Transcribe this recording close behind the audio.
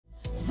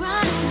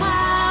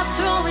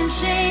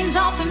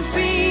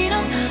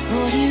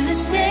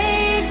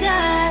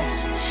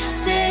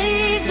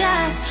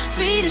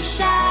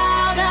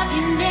shout of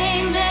your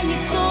name and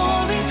your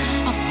glory,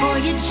 all for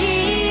you,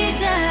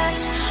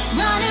 Jesus,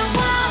 running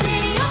wild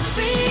in your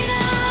freedom.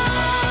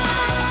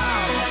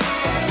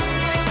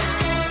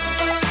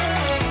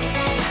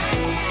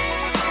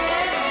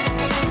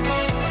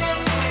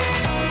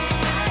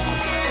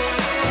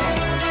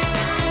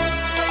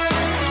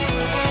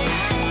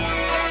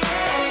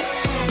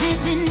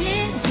 Living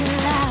in your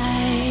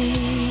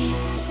light,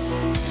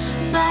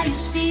 by your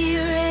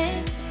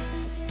spirit,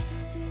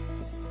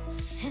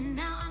 and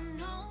now I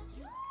know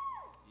you.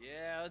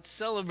 Yeah, let's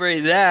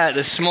celebrate that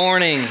this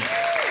morning.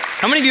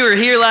 How many of you were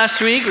here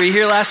last week? Were you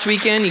here last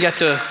weekend? You got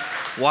to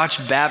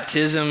watch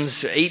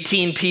baptisms.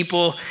 18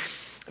 people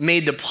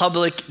made the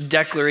public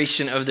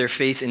declaration of their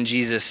faith in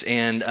Jesus,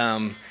 and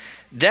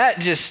that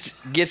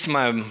just gets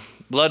my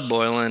blood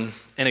boiling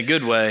in a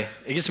good way.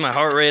 It gets my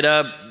heart rate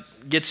up,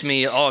 gets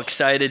me all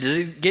excited. Does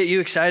it get you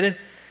excited?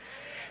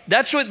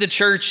 That's what the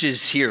church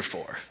is here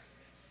for.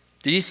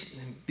 You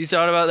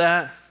thought about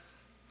that?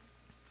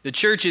 The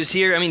church is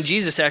here. I mean,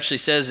 Jesus actually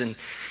says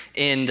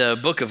in the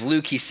book of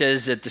Luke, he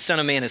says that the Son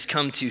of Man has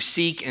come to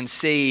seek and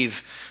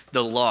save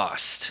the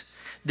lost.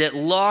 That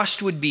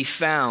lost would be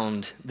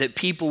found, that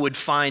people would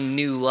find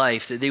new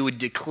life, that they would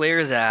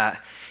declare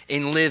that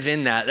and live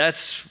in that.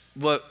 That's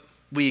what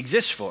we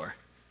exist for.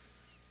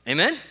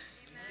 Amen?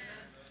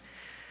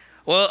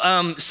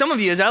 Well, some of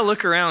you, as I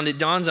look around, it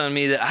dawns on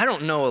me that I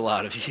don't know a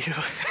lot of you.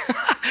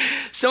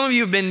 Some of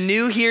you have been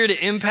new here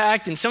to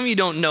Impact, and some of you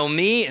don't know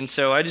me, and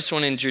so I just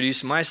want to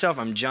introduce myself.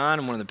 I'm John.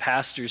 I'm one of the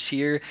pastors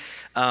here,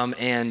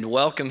 and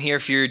welcome here.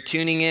 If you're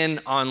tuning in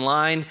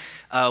online,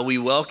 we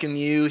welcome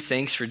you.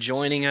 Thanks for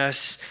joining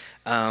us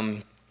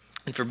and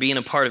for being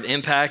a part of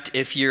Impact.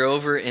 If you're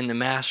over in the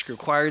mask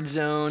required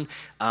zone,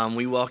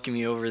 we welcome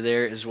you over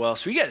there as well.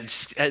 So we got,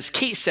 as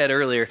Kate said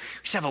earlier,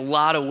 we just have a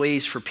lot of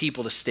ways for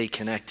people to stay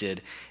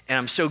connected, and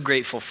I'm so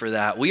grateful for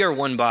that. We are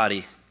one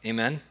body.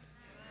 Amen?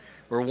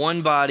 We're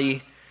one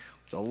body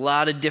with a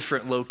lot of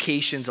different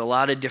locations, a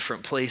lot of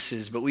different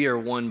places, but we are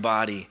one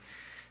body.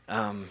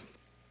 I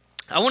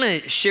want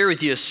to share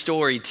with you a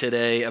story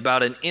today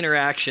about an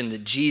interaction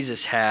that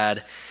Jesus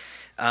had.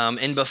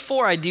 And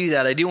before I do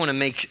that, I do want to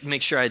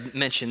make sure I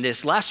mention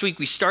this. Last week,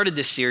 we started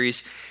this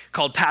series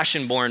called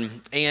Passion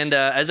Born. And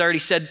as I already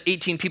said,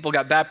 18 people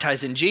got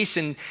baptized. And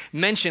Jason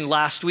mentioned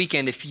last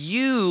weekend, if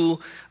you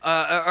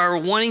are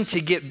wanting to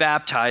get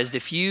baptized,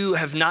 if you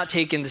have not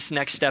taken this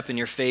next step in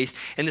your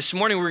faith, and this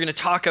morning we're going to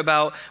talk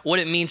about what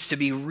it means to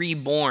be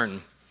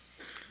reborn,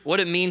 what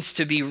it means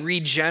to be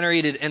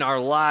regenerated in our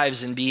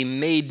lives and be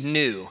made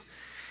new.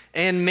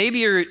 And maybe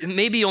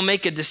you'll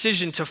make a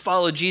decision to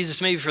follow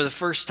Jesus, maybe for the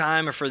first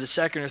time or for the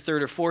second or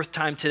third or fourth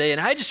time today. And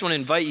I just want to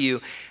invite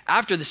you,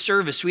 after the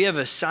service, we have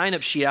a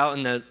sign-up sheet out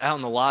in the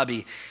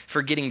lobby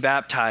for getting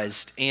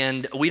baptized.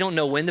 And we don't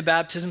know when the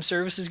baptism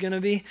service is going to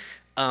be,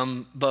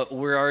 but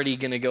we're already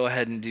going to go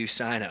ahead and do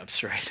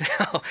sign-ups right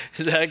now.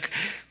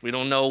 We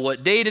don't know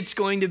what date it's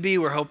going to be.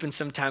 We're hoping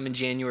sometime in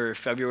January or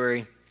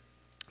February,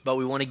 but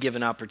we want to give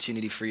an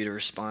opportunity for you to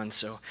respond.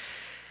 So,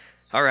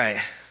 all right.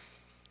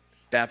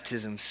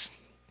 Baptisms.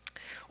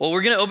 Well,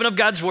 we're going to open up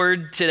God's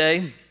Word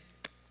today.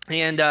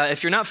 And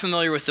if you're not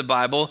familiar with the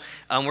Bible,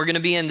 we're going to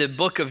be in the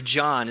book of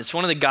John. It's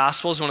one of the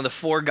Gospels, one of the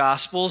four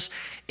Gospels.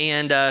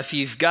 And if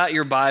you've got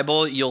your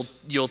Bible,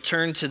 you'll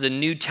turn to the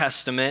New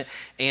Testament.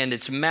 And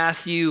it's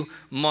Matthew,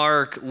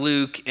 Mark,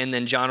 Luke, and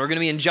then John. We're going to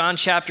be in John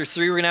chapter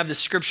 3. We're going to have the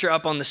scripture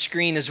up on the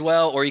screen as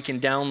well. Or you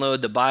can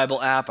download the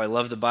Bible app. I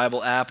love the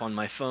Bible app on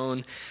my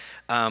phone,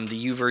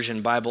 the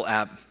YouVersion Bible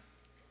app.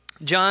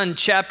 John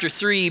chapter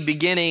 3,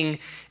 beginning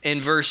in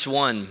verse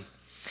 1.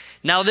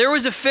 Now there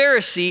was a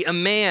Pharisee, a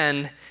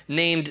man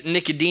named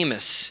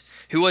Nicodemus,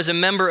 who was a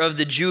member of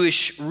the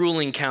Jewish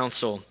ruling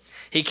council.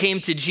 He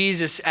came to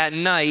Jesus at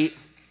night,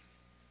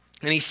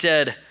 and he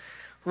said,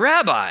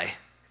 "Rabbi,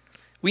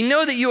 we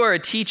know that you are a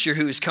teacher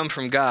who has come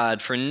from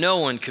God, for no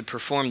one could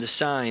perform the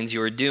signs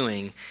you are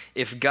doing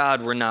if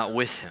God were not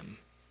with him."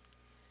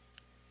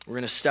 We're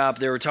going to stop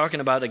there. We're talking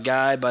about a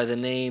guy by the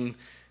name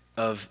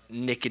of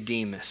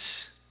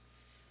Nicodemus.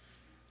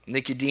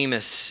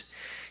 Nicodemus,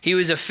 he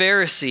was a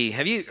Pharisee.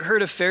 Have you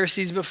heard of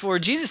Pharisees before?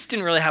 Jesus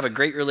didn't really have a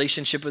great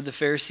relationship with the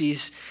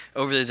Pharisees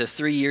over the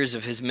 3 years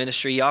of his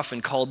ministry. He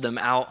often called them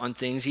out on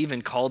things. He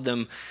even called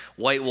them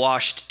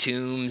whitewashed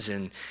tombs,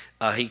 and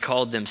he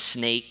called them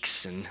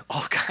snakes and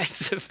all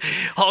kinds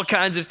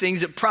of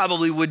things that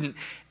probably wouldn't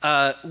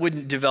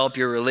develop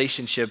your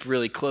relationship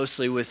really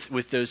closely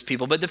with those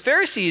people. But the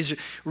Pharisees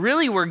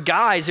really were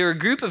guys. They were a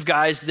group of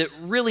guys that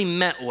really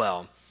meant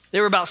well. They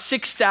were about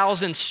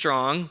 6,000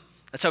 strong.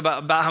 That's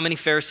about how many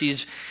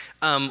Pharisees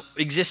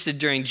existed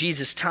during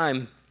Jesus'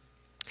 time.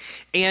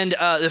 And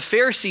the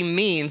Pharisee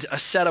means a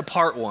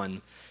set-apart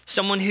one,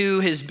 someone who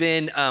has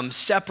been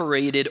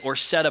separated or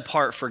set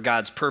apart for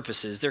God's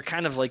purposes. They're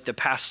kind of like the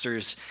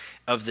pastors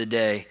of the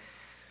day.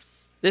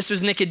 This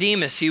was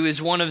Nicodemus. He was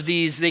one of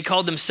these, they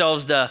called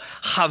themselves the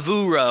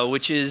Havura,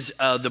 which is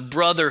the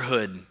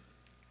brotherhood,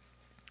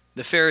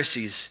 the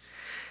Pharisees.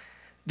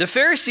 The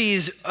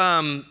Pharisees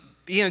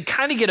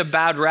kind of get a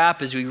bad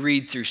rap as we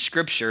read through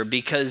Scripture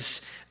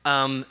because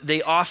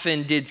they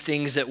often did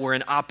things that were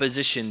in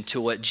opposition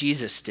to what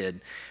Jesus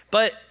did.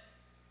 But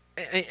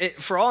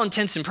for all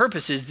intents and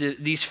purposes,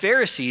 these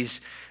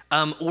Pharisees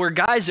were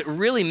guys that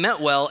really meant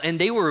well, and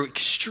they were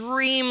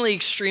extremely,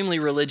 extremely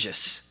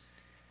religious.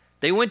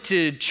 They went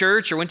to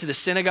church or went to the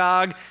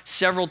synagogue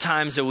several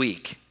times a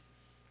week.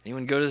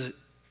 Anyone go to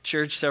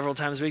church several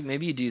times a week?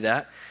 Maybe you do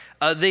that.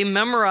 They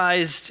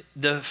memorized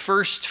the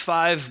first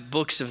 5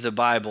 books of the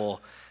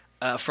Bible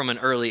from an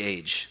early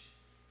age.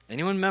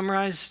 Anyone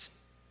memorized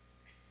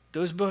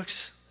those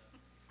books?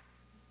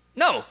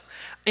 No.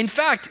 In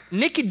fact,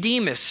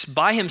 Nicodemus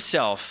by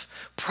himself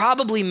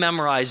probably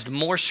memorized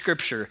more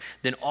scripture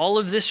than all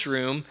of this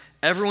room,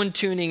 everyone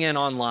tuning in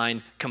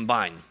online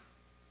combined.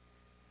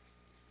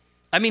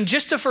 I mean,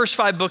 just the first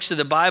 5 books of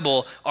the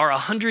Bible are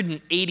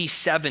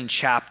 187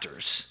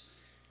 chapters.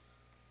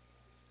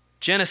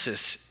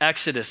 Genesis,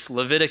 Exodus,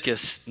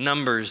 Leviticus,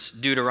 Numbers,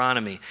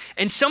 Deuteronomy.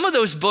 And some of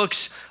those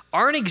books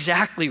aren't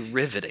exactly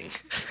riveting,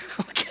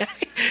 okay?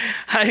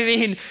 I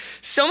mean,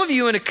 some of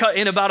you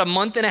in about a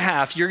month and a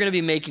half, you're gonna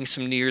be making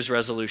some New Year's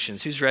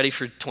resolutions. Who's ready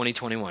for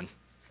 2021?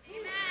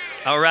 Amen.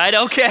 All right,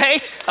 okay.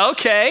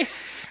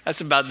 That's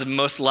about the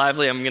most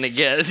lively I'm gonna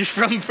get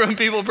from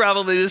people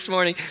probably this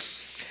morning.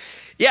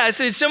 Yeah,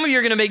 so some of you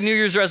are gonna make New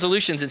Year's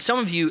resolutions, and some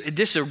of you,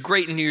 this is a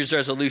great New Year's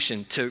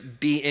resolution to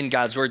be in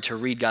God's Word, to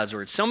read God's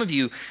Word. Some of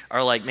you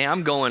are like, man,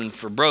 I'm going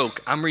for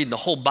broke. I'm reading the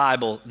whole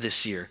Bible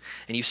this year.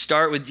 And you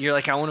start with, you're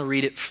like, I wanna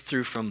read it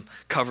through from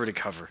cover to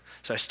cover.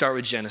 So I start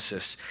with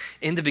Genesis.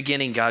 In the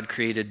beginning, God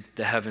created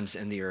the heavens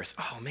and the earth.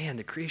 Oh man,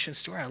 the creation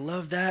story, I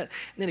love that.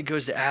 And then it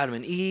goes to Adam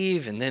and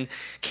Eve, and then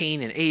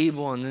Cain and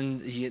Abel,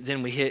 and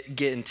then we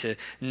get into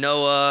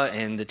Noah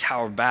and the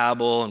Tower of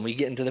Babel, and we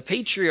get into the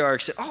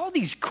patriarchs, and all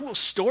these cool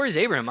stories,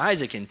 Abraham,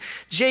 Isaac, and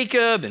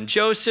Jacob, and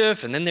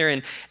Joseph, and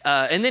then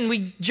and then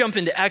we jump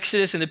into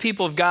Exodus, and the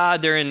people of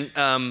God, they're in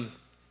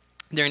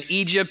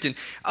Egypt, and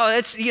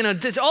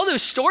there's all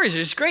those stories are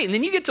just great. And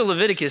then you get to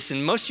Leviticus,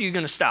 and most of you are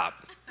gonna stop.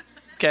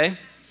 Okay?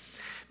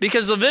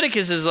 Because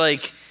Leviticus is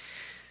like,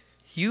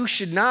 you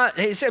should not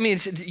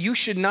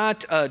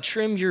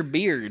trim your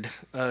beard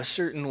a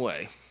certain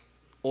way,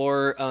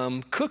 or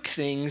cook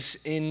things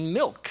in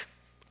milk,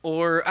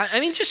 or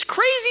just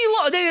crazy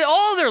law. They had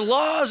all their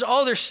laws,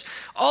 all their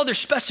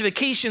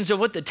specifications of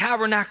what the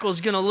tabernacle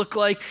is going to look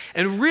like,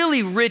 and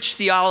really rich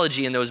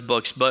theology in those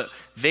books, but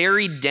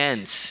very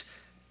dense.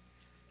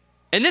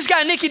 And this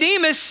guy,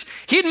 Nicodemus,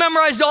 he had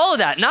memorized all of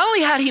that. Not only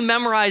had he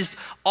memorized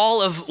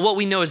all of what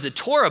we know as the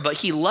Torah, but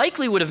he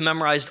likely would have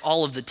memorized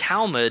all of the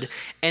Talmud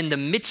and the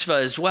mitzvah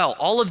as well.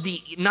 All of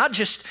the, not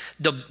just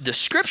the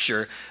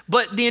scripture,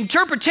 but the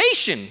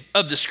interpretation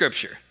of the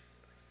scripture.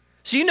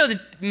 So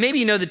maybe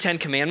you know the 10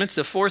 Commandments.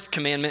 The 4th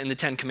commandment in the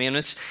 10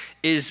 Commandments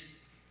is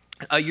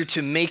you're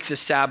to make the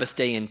Sabbath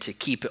day and to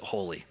keep it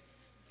holy.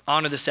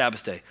 Honor the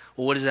Sabbath day.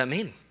 Well, what does that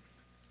mean?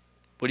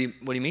 What do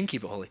you mean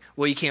keep it holy?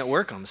 Well, you can't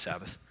work on the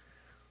Sabbath.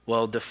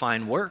 Well,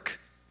 define work.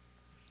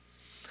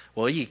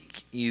 Well,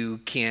 you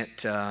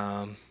can't,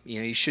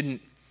 you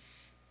shouldn't,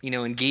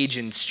 engage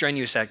in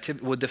strenuous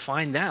activity. Well,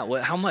 define that.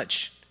 Well, how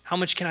much? How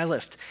much can I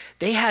lift?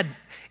 They had,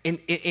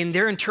 in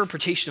their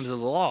interpretation of the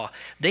law,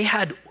 they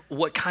had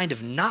what kind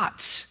of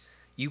knots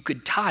you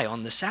could tie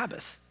on the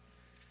Sabbath.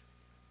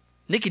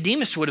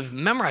 Nicodemus would have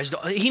memorized,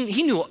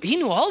 he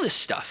knew all this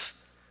stuff.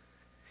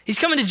 He's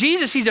coming to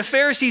Jesus. He's a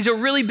Pharisee. He's a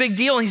really big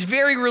deal. He's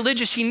very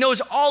religious. He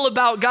knows all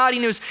about God. He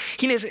knows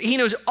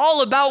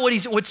all about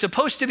what's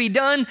supposed to be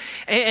done.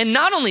 And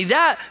not only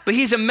that, but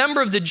he's a member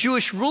of the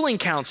Jewish ruling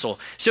council.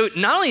 So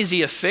not only is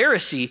he a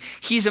Pharisee,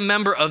 he's a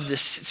member of the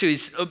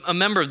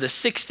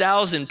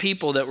 6,000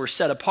 people that were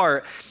set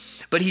apart,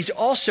 but he's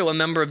also a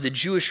member of the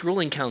Jewish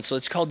ruling council.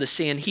 It's called the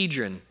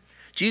Sanhedrin.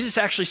 Jesus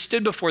actually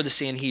stood before the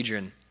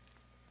Sanhedrin.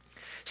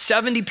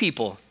 70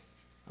 people,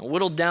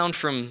 whittled down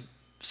from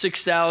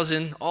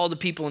 6,000, all the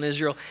people in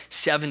Israel,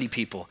 70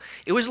 people.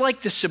 It was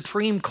like the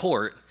Supreme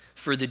Court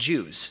for the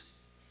Jews.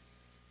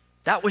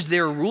 That was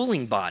their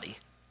ruling body.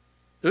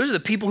 Those are the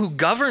people who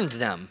governed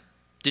them,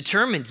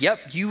 determined,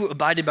 you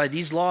abided by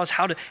these laws,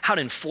 how to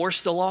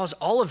enforce the laws,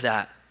 all of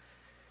that.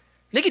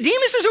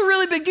 Nicodemus is a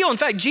really big deal. In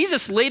fact,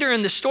 Jesus later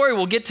in the story,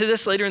 we'll get to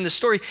this later in the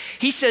story,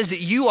 he says that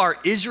you are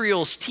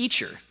Israel's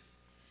teacher.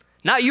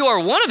 Not you are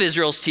one of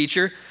Israel's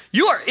teacher,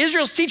 you are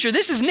Israel's teacher.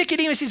 This is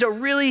Nicodemus, he's a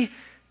really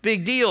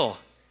big deal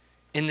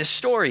in this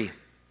story.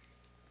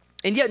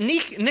 And yet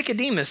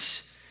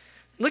Nicodemus,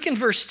 look in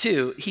verse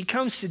 2, he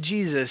comes to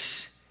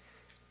Jesus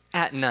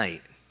at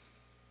night.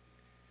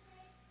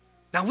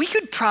 Now we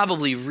could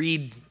probably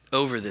read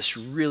over this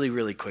really,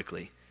 really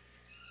quickly.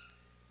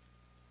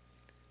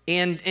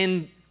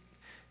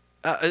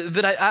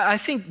 But I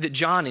think that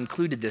John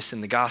included this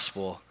in the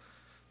gospel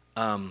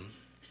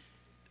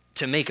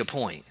to make a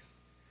point.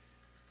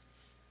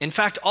 In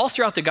fact, all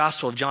throughout the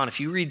Gospel of John, if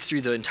you read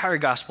through the entire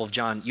Gospel of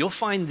John, you'll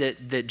find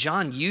that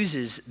John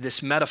uses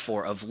this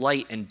metaphor of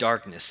light and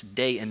darkness,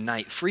 day and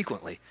night,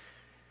 frequently.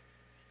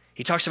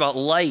 He talks about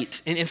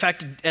light. And in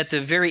fact, at the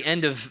very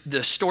end of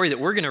the story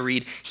that we're going to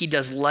read, he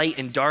does light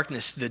and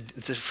darkness.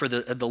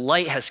 The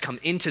light has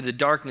come into the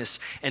darkness,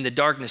 and the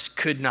darkness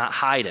could not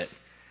hide it.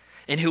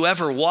 And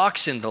whoever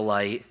walks in the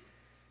light,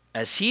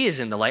 as he is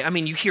in the light. I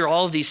mean, you hear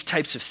all of these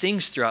types of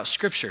things throughout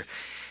Scripture.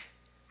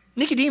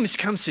 Nicodemus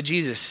comes to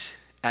Jesus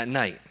at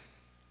night.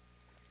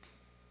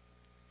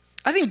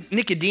 I think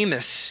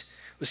Nicodemus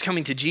was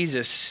coming to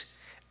Jesus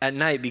at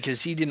night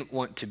because he didn't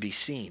want to be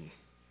seen.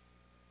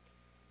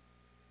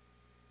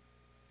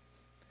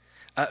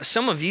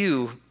 Some of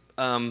you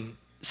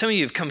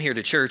have come here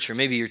to church, or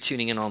maybe you're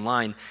tuning in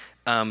online,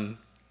 or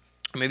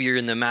maybe you're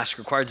in the Mask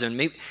Required Zone.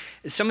 Maybe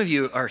some of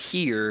you are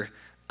here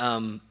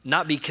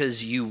not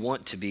because you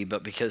want to be,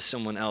 but because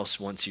someone else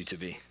wants you to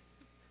be.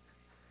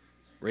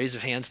 Raise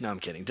of hands? No, I'm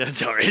kidding.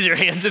 Don't raise your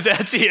hands if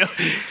that's you.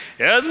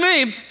 That's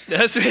me.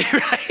 That's me,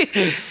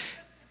 right?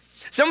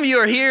 Some of you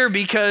are here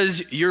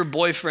because your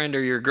boyfriend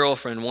or your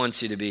girlfriend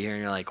wants you to be here,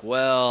 and you're like,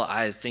 well,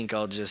 I think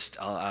I'll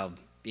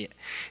yeah.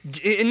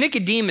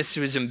 Nicodemus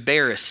was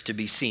embarrassed to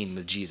be seen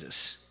with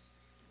Jesus.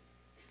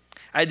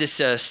 I had this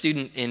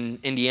student in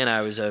Indiana.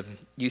 I was a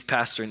youth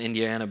pastor in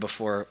Indiana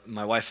before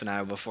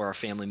our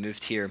family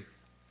moved here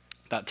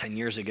about 10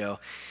 years ago.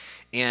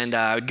 And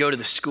I would go to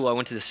the school. I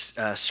went to this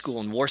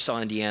school in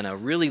Warsaw, Indiana, a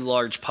really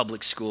large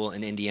public school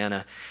in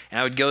Indiana. And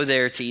I would go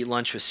there to eat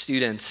lunch with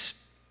students.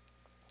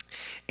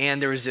 And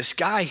there was this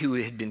guy who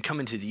had been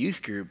coming to the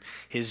youth group.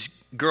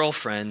 His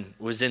girlfriend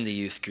was in the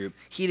youth group.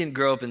 He didn't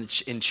grow up in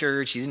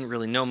church. He didn't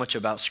really know much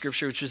about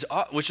Scripture, which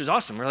was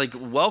awesome. We're like,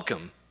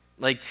 welcome.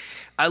 Like,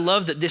 I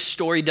love that this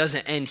story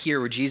doesn't end here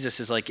where Jesus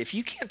is like, if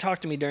you can't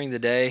talk to me during the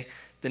day,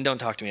 then don't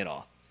talk to me at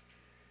all.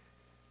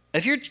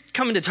 If you're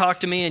coming to talk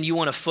to me and you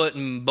want a foot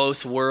in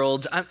both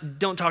worlds,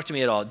 don't talk to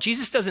me at all.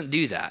 Jesus doesn't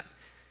do that.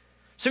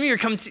 Some of you are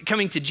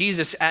coming to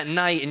Jesus at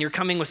night, and you're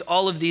coming with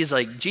all of these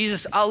like,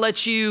 Jesus, I'll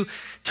let you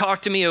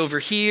talk to me over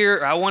here.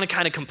 Or I want to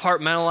kind of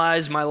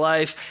compartmentalize my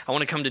life. I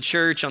want to come to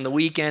church on the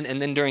weekend,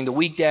 and then during the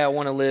weekday, I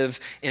want to live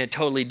in a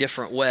totally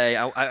different way.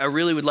 I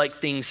really would like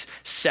things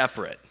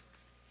separate.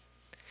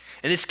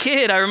 And this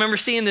kid, I remember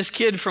seeing this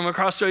kid from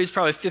across the way. He's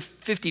probably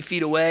 50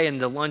 feet away in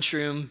the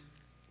lunchroom.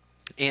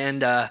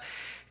 And I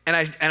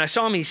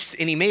saw him,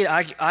 and he made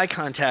eye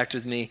contact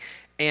with me.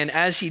 And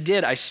as he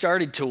did, I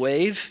started to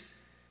wave.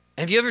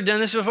 Have you ever done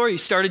this before? You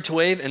started to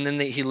wave, and then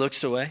he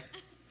looks away.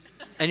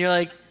 And you're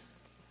like,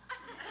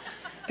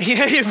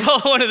 you pull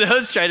one of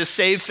those, try to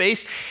save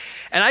face.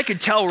 And I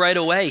could tell right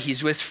away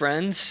he's with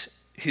friends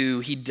who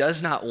he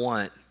does not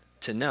want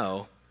to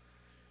know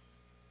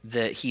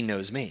that he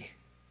knows me.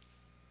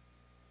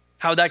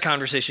 How would that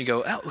conversation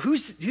go? Oh,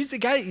 who's the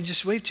guy that you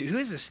just waved to? Who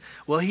is this?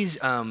 Well, he's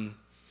a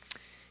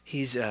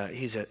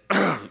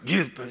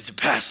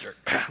pastor.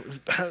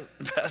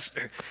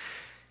 Pastor.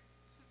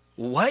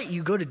 What?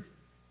 You go to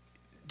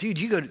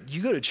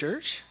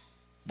church?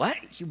 What?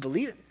 You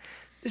believe it?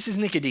 This is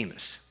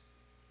Nicodemus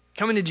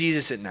coming to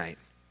Jesus at night.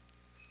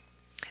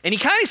 And he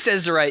kind of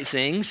says the right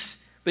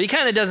things, but he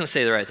kind of doesn't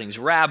say the right things.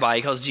 Rabbi,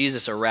 he calls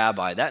Jesus a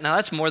rabbi.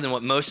 That's more than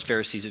what most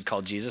Pharisees would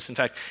call Jesus. In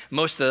fact,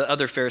 most of the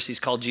other Pharisees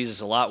called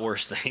Jesus a lot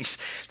worse things.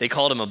 They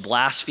called him a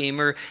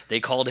blasphemer. They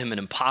called him an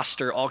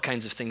imposter, all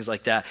kinds of things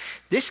like that.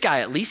 This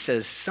guy at least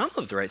says some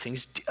of the right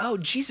things. Oh,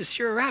 Jesus,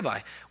 you're a rabbi.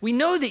 We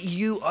know that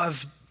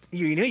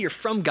you're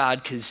from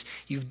God because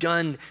you've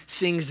done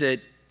things that,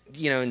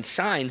 and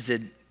signs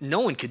that no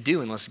one could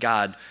do unless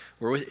God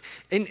were with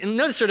you. And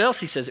notice what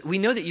else he says. We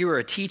know that you are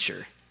a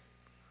teacher.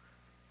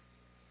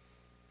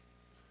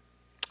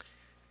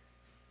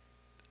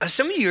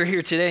 Some of you are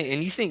here today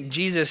and you think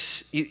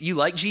Jesus, you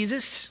like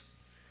Jesus?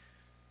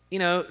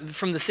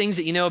 From the things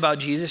that you know about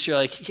Jesus, you're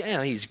like,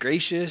 yeah, he's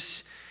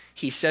gracious.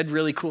 He said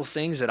really cool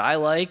things that I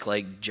like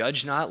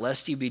judge not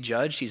lest you be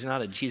judged. He's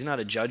not a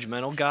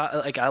judgmental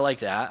God. Like, I like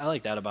that. I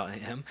like that about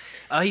him.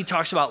 He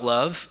talks about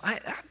love.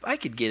 I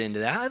could get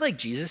into that. I like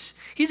Jesus.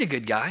 He's a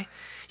good guy.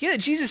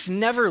 Jesus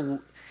never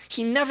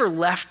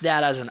left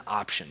that as an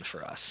option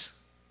for us.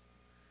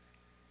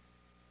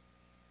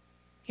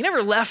 He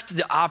never left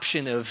the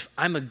option of,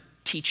 I'm a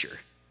teacher.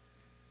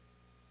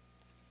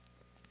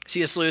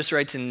 C.S. Lewis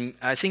writes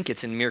I think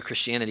it's in Mere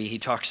Christianity, he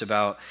talks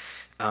about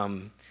how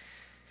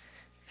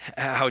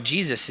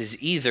Jesus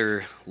is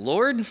either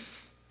Lord,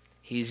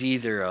 he's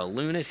either a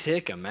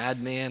lunatic, a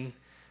madman,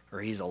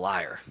 or he's a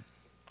liar.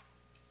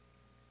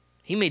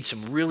 He made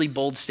some really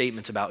bold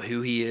statements about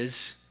who he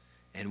is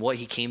and what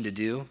he came to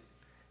do,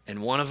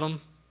 and one of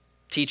them,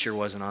 teacher,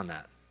 wasn't on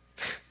that.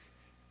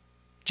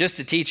 Just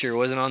a teacher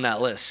wasn't on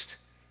that list.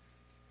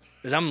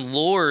 Because I'm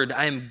Lord,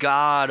 I am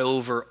God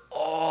over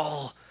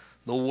all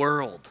the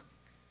world.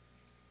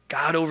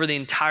 God over the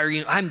entire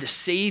universe. I'm the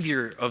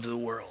Savior of the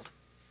world.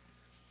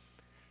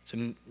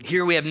 So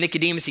here we have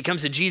Nicodemus. He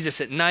comes to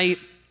Jesus at night,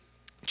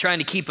 trying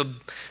to keep a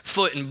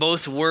foot in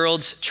both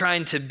worlds,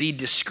 trying to be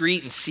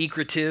discreet and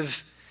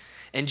secretive.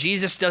 And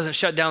Jesus doesn't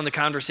shut down the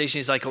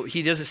conversation.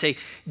 He doesn't say,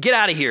 get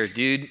out of here,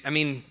 dude. I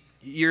mean,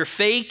 you're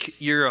fake,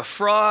 you're a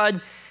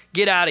fraud,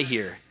 get out of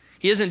here.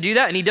 He doesn't do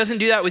that, and he doesn't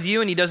do that with you,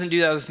 and he doesn't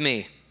do that with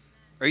me.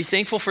 Are you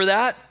thankful for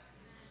that?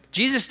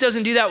 Jesus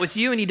doesn't do that with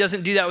you, and he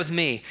doesn't do that with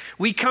me.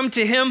 We come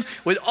to him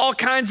with all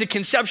kinds of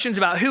conceptions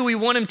about who we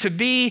want him to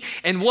be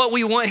and what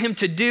we want him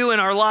to do in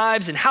our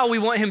lives and how we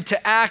want him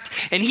to act.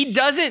 And he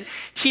doesn't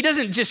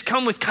just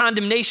come with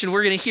condemnation.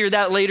 We're going to hear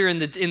that later in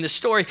the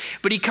story,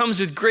 but he comes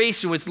with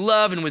grace and with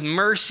love and with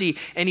mercy,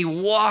 and he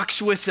walks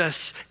with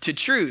us to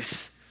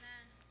truth.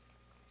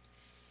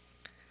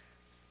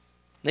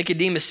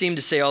 Nicodemus seemed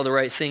to say all the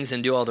right things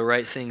and do all the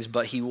right things,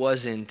 but he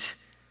wasn't,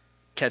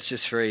 catch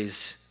this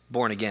phrase,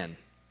 born again.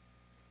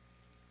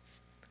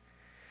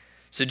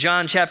 So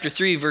John chapter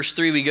 3, verse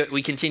 3,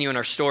 we continue in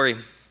our story.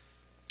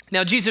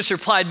 Now Jesus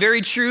replied, very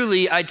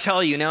truly, I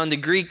tell you. Now in the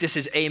Greek, this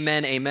is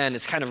amen, amen.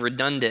 It's kind of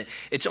redundant.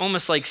 It's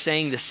almost like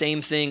saying the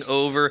same thing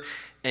over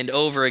and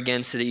over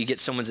again so that you get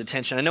someone's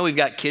attention. I know we've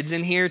got kids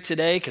in here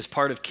today because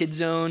part of Kid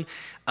Zone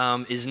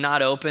is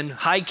not open.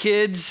 Hi,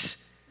 kids.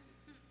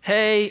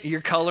 Hey,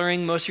 you're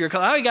coloring, most of your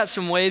color. I got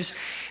some waves.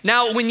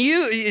 Now,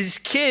 as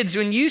kids,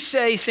 when you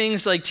say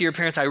things like to your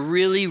parents, I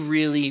really,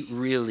 really,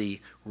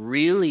 really,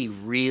 really,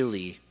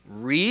 really,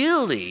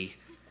 really,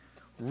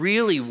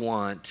 really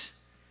want,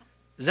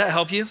 does that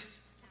help you?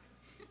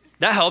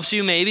 That helps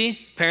you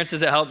maybe. Parents,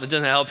 does it help? It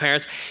doesn't help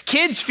parents.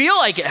 Kids feel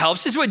like it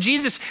helps. This is what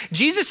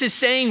Jesus is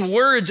saying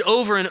words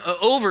over and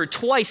over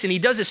twice, and he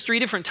does this 3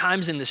 different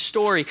times in the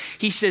story.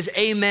 He says,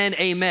 amen,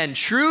 amen.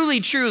 Truly,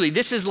 truly.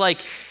 This is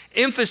like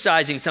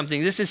emphasizing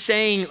something. This is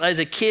saying as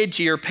a kid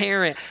to your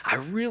parent, I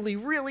really,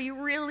 really,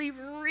 really,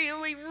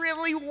 really,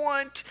 really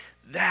want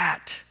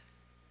that.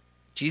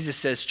 Jesus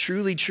says,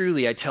 truly,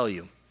 truly, I tell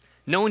you,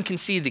 no one can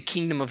see the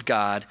kingdom of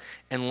God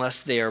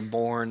unless they are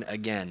born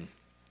again.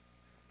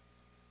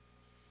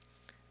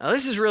 Now,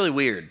 this is really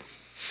weird,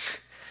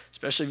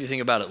 especially if you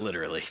think about it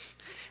literally.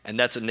 And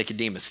that's what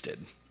Nicodemus did.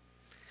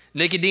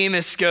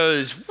 Nicodemus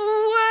goes,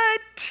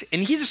 what?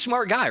 And he's a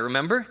smart guy,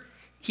 remember?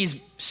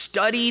 He's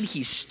studied,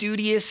 he's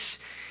studious,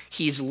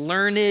 he's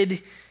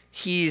learned,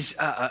 he's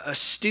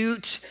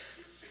astute.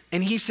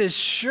 And he says,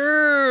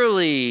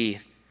 surely,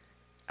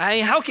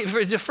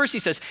 first he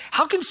says,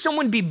 how can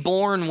someone be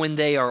born when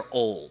they are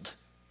old?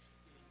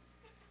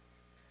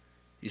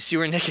 You see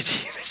where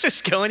Nicodemus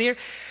is going here?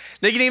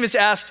 Nicodemus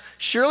asked,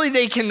 surely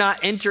they cannot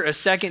enter a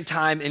second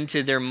time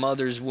into their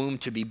mother's womb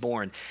to be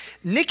born.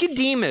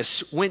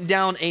 Nicodemus went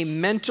down a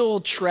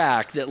mental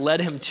track that led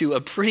him to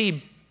a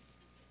pretty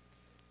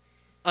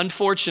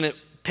unfortunate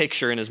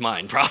picture in his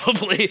mind,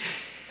 probably.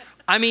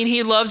 I mean,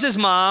 he loves his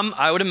mom,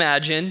 I would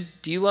imagine.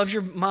 Do you love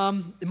your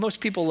mom?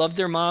 Most people love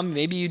their mom.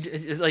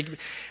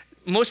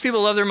 Most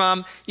people love their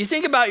mom. You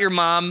think about your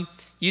mom,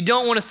 you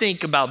don't want to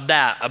think about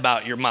that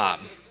about your mom.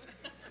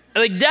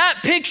 Like, that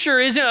picture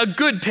isn't a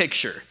good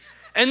picture.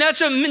 And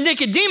that's what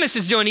Nicodemus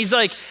is doing. He's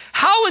like,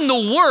 how in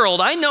the world,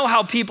 I know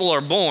how people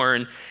are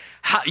born.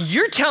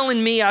 You're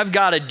telling me I've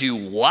got to do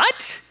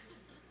what?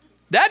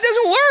 That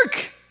doesn't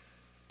work.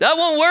 That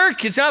won't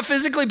work. It's not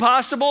physically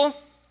possible.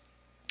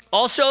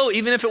 Also,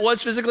 even if it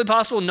was physically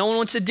possible, no one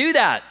wants to do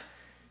that.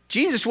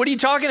 Jesus, what are you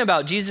talking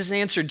about? Jesus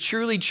answered,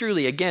 truly,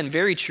 truly, again,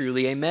 very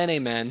truly, amen,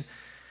 amen.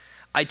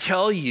 I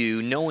tell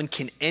you, no one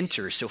can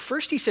enter. So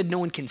first he said no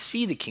one can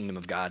see the kingdom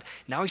of God.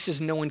 Now he says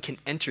no one can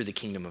enter the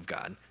kingdom of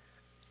God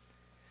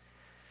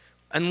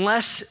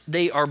unless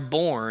they are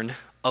born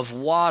of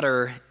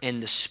water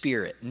and the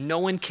Spirit. No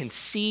one can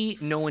see,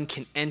 no one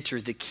can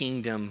enter the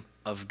kingdom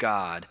of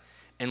God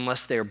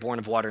unless they are born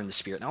of water and the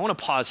Spirit. Now I want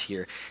to pause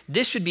here.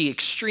 This would be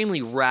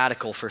extremely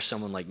radical for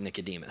someone like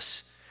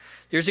Nicodemus.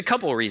 There's a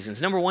couple of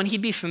reasons. Number one,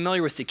 he'd be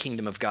familiar with the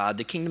kingdom of God.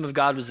 The kingdom of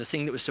God was the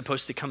thing that was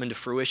supposed to come into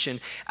fruition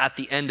at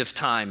the end of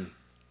time.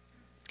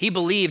 He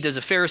believed as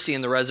a Pharisee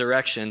in the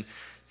resurrection.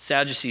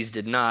 Sadducees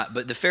did not,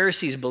 but the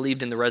Pharisees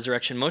believed in the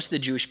resurrection. Most of the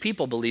Jewish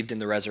people believed in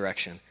the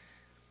resurrection.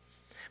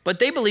 But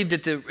they believed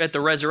at the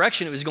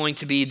resurrection it was going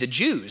to be the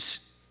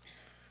Jews.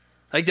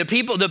 Like the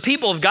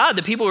people of God,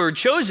 the people who were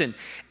chosen.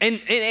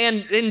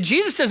 And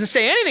Jesus doesn't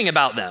say anything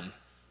about them.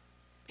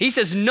 He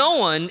says no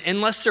one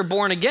unless they're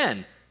born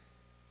again.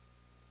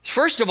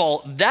 First of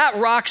all, that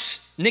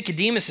rocks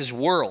Nicodemus's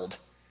world.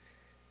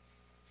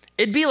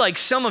 It'd be like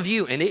some of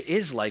you, and it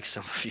is like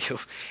some of you.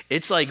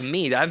 It's like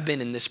me. I've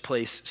been in this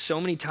place so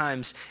many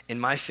times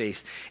in my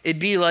faith. It'd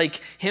be like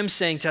him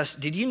saying to us,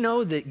 did you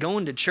know that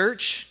going to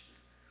church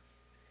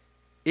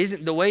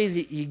isn't the way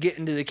that you get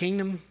into the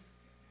kingdom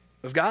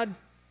of God?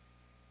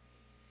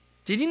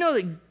 Did you know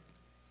that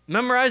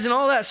memorizing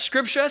all that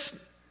scripture,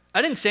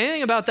 I didn't say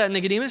anything about that,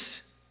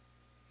 Nicodemus.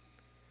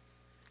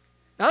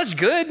 Now, that's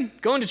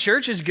good. Going to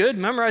church is good.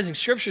 Memorizing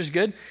scripture is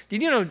good.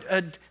 Did you know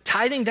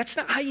tithing, that's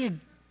not how you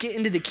get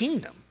into the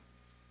kingdom.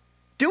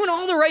 Doing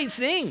all the right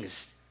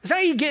things, that's how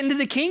you get into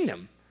the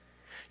kingdom.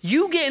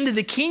 You get into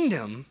the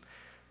kingdom,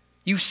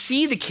 you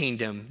see the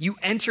kingdom, you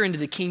enter into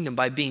the kingdom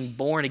by being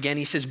born again.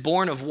 He says,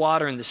 born of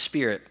water and the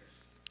Spirit.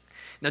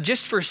 Now,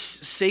 just for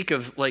sake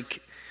of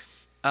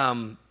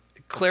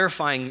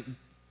clarifying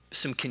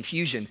some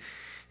confusion,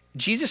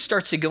 Jesus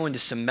starts to go into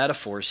some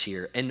metaphors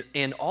here.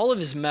 And all of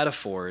his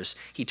metaphors,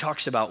 he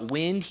talks about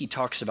wind, he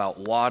talks about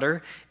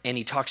water, and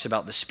he talks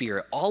about the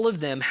Spirit. All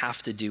of them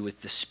have to do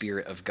with the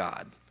Spirit of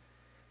God.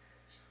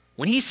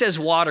 When he says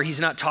water, he's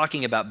not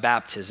talking about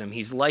baptism.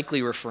 He's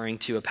likely referring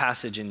to a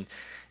passage in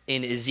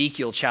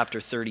Ezekiel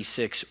chapter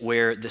 36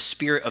 where the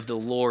Spirit of the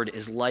Lord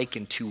is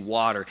likened to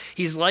water.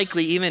 He's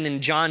likely even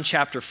in John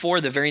chapter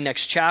 4, the very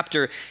next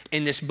chapter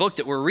in this book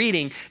that we're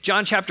reading,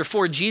 John chapter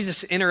 4,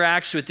 Jesus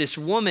interacts with this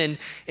woman,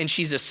 and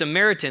she's a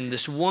Samaritan,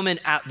 this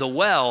woman at the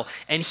well,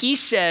 and he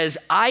says,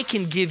 I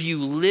can give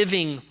you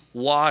living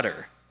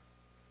water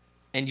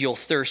and you'll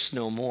thirst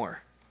no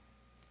more.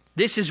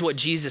 This is what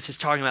Jesus is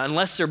talking about.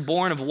 Unless they're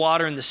born of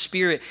water and the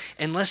Spirit,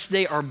 unless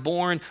they are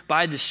born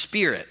by the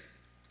Spirit.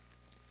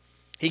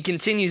 He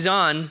continues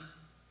on.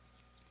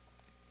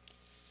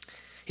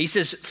 He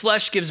says,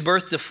 flesh gives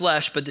birth to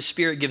flesh, but the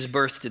Spirit gives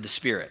birth to the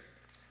Spirit.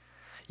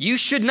 You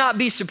should not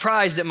be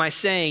surprised at my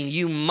saying,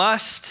 you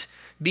must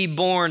be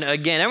born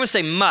again. Everyone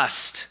say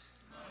must.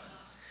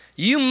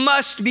 You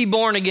must be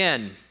born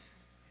again.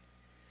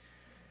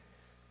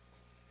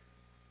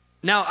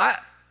 Now,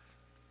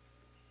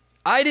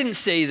 I didn't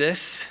say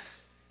this.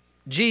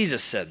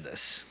 Jesus said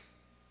this.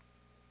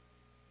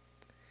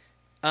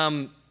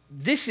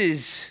 This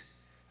is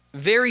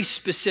very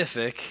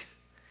specific,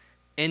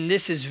 and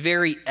this is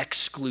very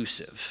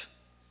exclusive.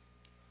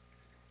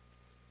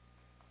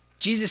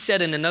 Jesus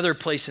said in another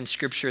place in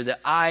Scripture that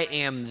I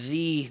am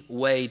the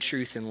way,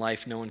 truth, and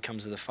life. No one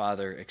comes to the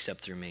Father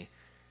except through me.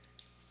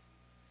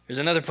 There's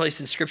another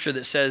place in Scripture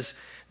that says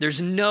there's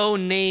no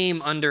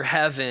name under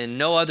heaven,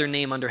 no other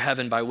name under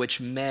heaven by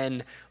which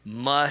men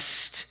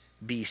must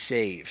be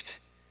saved.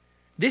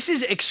 This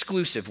is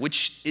exclusive,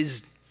 which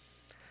is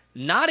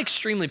not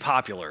extremely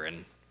popular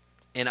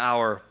in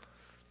our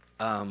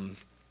kind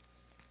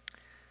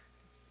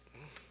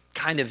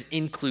of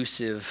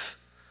inclusive,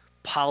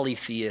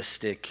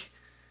 polytheistic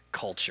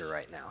culture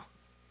right now.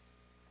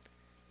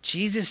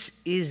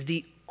 Jesus is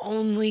the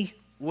only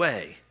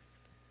way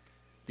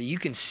that you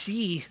can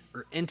see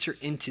or enter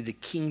into the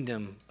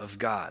kingdom of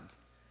God.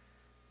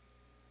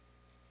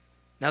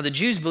 Now, the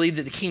Jews believed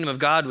that the kingdom of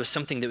God was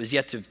something that was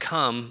yet to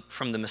come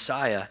from the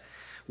Messiah.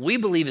 We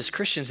believe as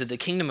Christians that the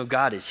kingdom of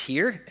God is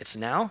here, it's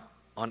now,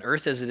 on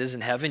earth as it is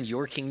in heaven,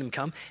 your kingdom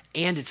come,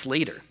 and it's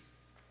later.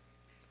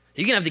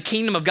 You can have the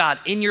kingdom of God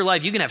in your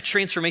life. You can have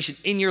transformation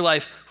in your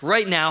life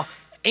right now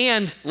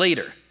and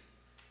later.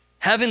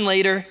 Heaven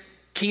later,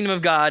 kingdom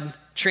of God,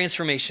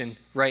 transformation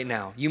right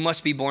now. You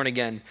must be born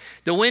again.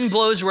 The wind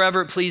blows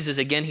wherever it pleases.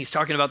 Again, he's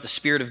talking about the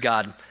Spirit of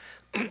God.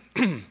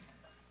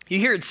 You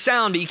hear its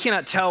sound, but you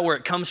cannot tell where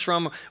it comes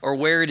from or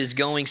where it is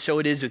going. So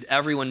it is with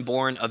everyone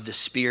born of the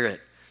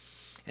Spirit.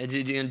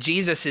 And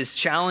Jesus is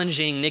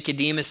challenging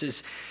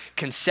Nicodemus's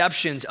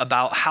conceptions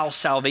about how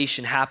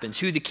salvation happens,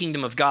 who the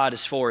kingdom of God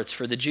is for. It's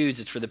for the Jews,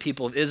 it's for the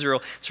people of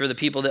Israel, it's for the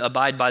people that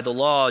abide by the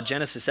law,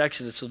 Genesis,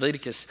 Exodus,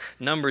 Leviticus,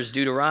 Numbers,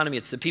 Deuteronomy.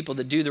 It's the people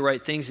that do the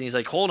right things. And he's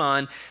like, hold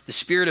on, the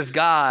Spirit of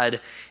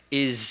God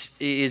is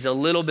a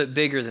little bit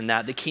bigger than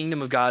that. The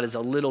kingdom of God is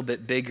a little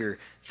bit bigger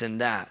than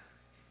that.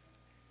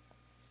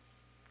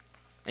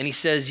 And he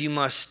says, you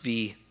must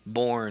be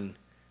born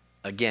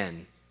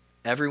again.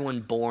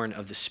 Everyone born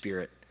of the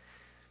Spirit.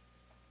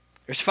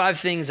 There's 5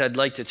 things I'd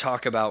like to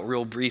talk about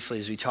real briefly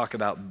as we talk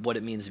about what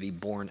it means to be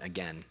born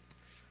again.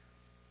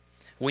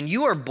 When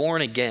you are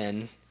born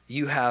again,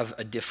 you have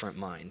a different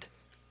mind.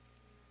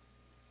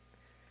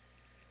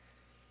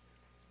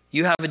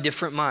 You have a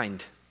different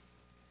mind.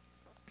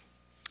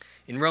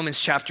 In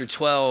Romans chapter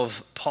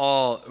 12,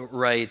 Paul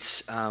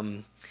writes,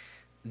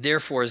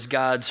 therefore, as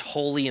God's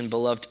holy and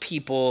beloved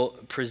people,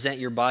 present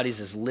your bodies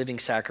as living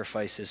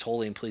sacrifices,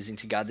 holy and pleasing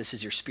to God. This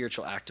is your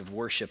spiritual act of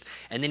worship.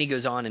 And then he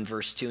goes on in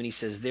verse 2 and he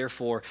says,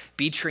 therefore,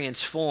 be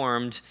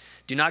transformed.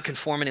 Do not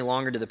conform any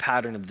longer to the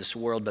pattern of this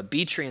world, but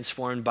be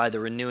transformed by the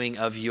renewing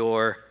of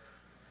your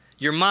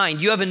mind.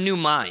 You have a new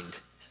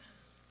mind.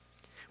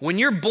 When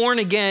you're born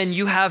again,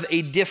 you have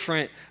a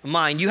different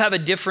mind. You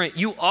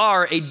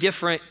are a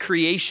different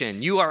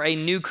creation. You are a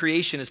new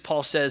creation, as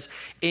Paul says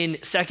in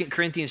 2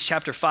 Corinthians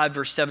chapter 5,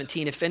 verse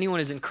 17. If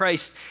anyone is in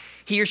Christ,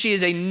 he or she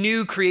is a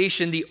new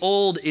creation. The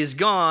old is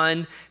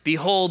gone.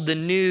 Behold, the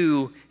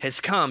new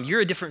has come.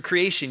 You're a different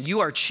creation.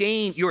 You are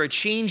a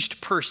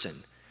changed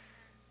person.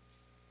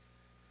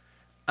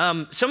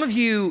 Some of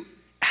you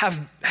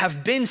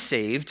have been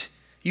saved.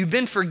 You've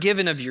been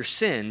forgiven of your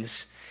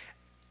sins.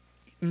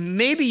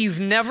 Maybe you've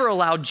never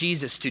allowed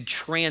Jesus to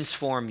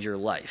transform your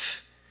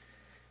life.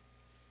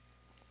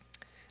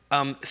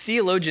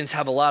 Theologians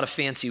have a lot of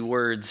fancy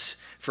words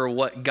for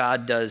what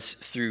God does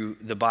through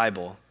the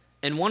Bible.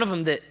 And one of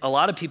them that a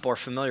lot of people are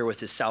familiar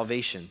with is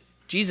salvation.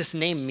 Jesus'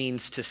 name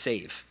means to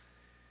save.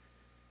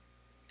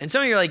 And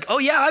some of you are like, oh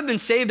yeah, I've been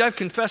saved. I've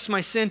confessed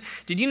my sin.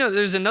 Did you know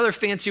there's another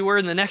fancy word,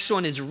 and the next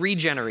one is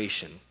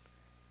regeneration?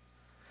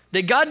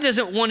 That God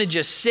doesn't want to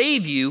just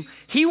save you.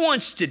 He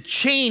wants to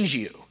change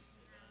you.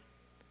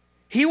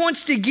 He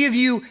wants to give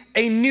you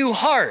a new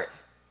heart.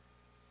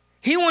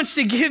 He wants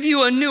to give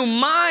you a new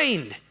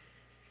mind.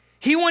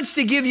 He wants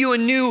to give you a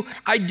new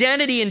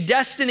identity and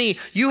destiny.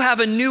 You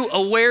have a new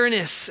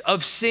awareness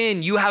of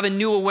sin. You have a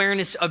new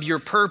awareness of your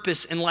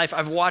purpose in life.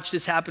 I've watched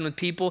this happen with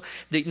people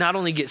that not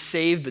only get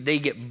saved, but they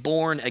get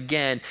born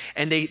again.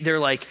 And they're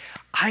like,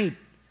 I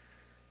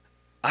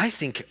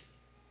think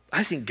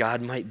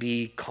God might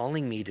be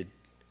calling me to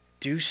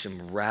do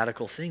some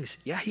radical things.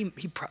 Yeah, he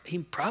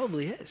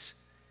probably is.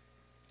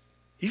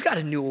 You've got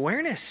a new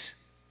awareness.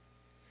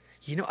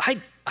 You know,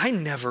 I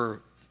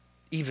never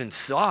even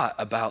thought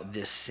about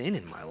this sin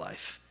in my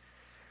life,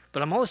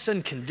 but I'm all of a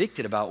sudden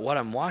convicted about what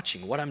I'm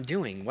watching, what I'm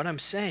doing, what I'm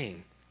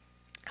saying,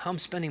 how I'm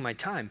spending my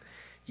time.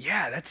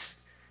 Yeah,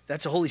 that's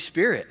the Holy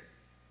Spirit.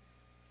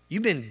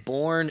 You've been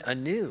born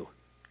anew.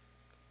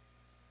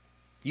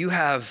 You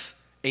have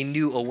a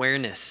new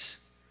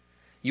awareness.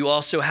 You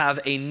also have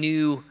a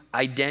new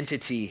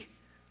identity.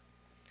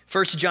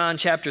 1 John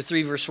chapter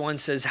 3 verse 1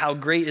 says, how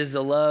great is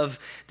the love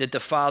that the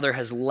Father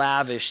has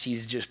lavished.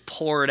 He's just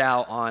poured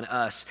out on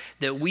us,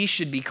 that we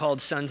should be called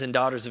sons and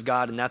daughters of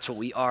God, and that's what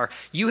we are.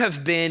 You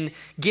have been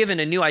given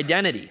a new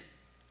identity.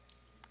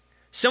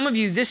 Some of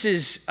you, this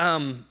is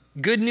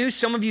good news.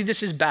 Some of you,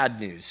 this is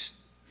bad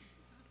news.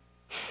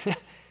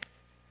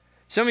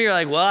 Some of you are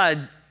like,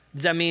 well,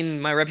 does that mean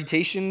my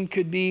reputation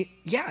could be?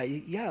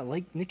 Yeah,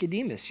 like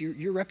Nicodemus,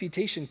 your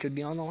reputation could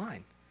be on the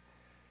line.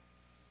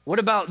 What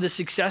about the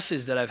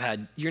successes that I've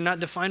had? You're not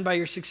defined by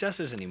your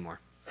successes anymore.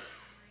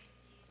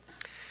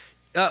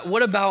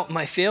 What about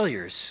my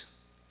failures?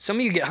 Some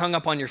of you get hung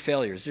up on your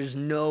failures. There's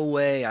no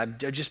way. I've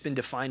just been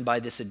defined by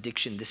this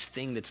addiction, this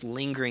thing that's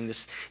lingering,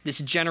 this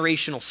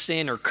generational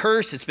sin or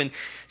curse. It's been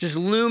just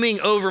looming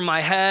over my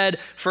head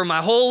for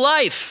my whole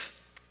life.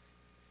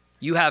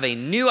 You have a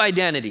new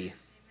identity. Amen.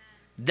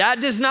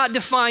 That does not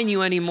define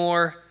you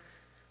anymore.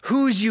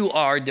 Whose you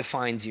are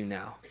defines you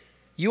now.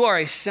 You are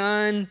a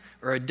son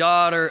or a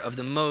daughter of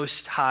the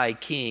Most High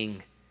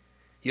King.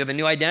 You have a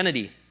new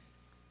identity.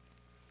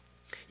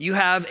 You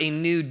have a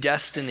new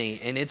destiny,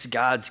 and it's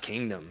God's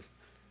kingdom.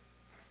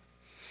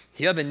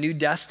 You have a new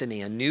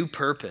destiny, a new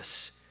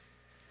purpose.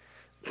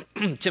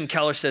 Tim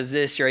Keller says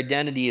this, your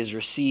identity is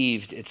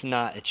received, it's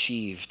not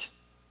achieved.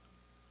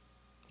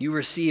 You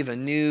receive a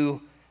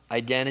new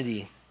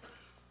identity.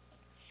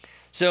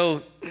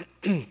 So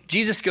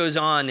Jesus goes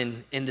on,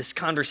 and this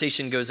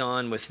conversation goes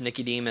on with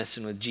Nicodemus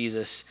and with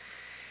Jesus.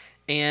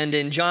 And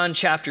in John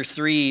chapter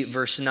 3,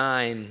 verse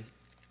 9,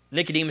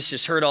 Nicodemus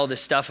just heard all this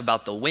stuff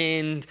about the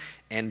wind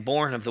and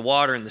born of the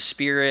water and the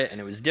Spirit,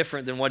 and it was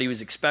different than what he was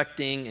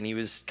expecting. And he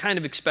was kind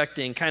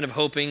of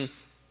hoping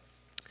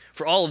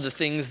for all of the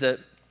things that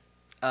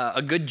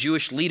a good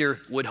Jewish leader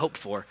would hope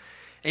for.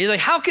 And he's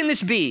like, how can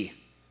this be?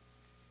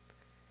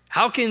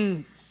 How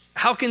can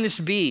this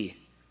be?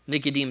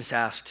 Nicodemus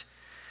asked.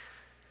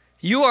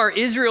 You are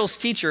Israel's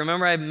teacher.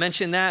 Remember I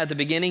mentioned that at the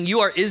beginning?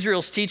 You are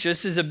Israel's teacher.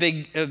 This is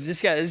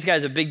this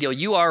guy's a big deal.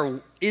 You are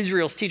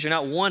Israel's teacher,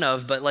 not one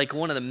of, but like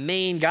one of the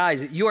main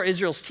guys. You are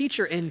Israel's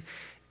teacher,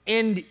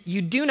 and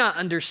you do not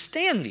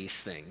understand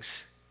these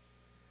things.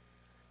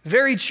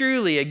 Very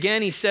truly,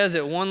 again, he says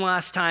it one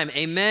last time,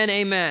 amen,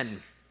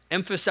 amen.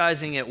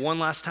 Emphasizing it one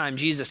last time,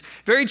 Jesus.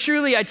 Very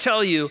truly, I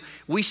tell you,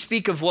 we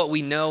speak of what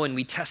we know and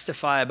we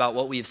testify about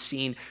what we have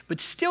seen,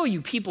 but still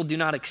you people do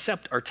not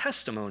accept our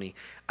testimony.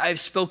 I have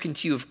spoken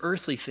to you of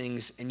earthly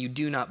things and you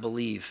do not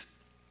believe.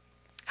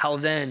 How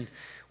then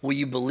will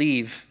you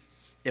believe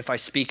if I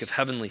speak of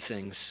heavenly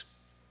things?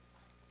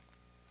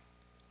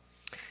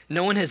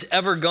 No one has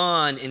ever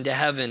gone into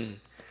heaven,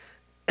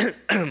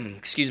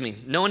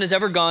 no one has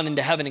ever gone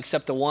into heaven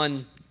except the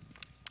one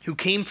who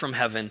came from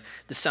heaven,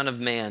 the Son of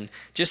Man.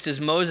 Just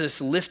as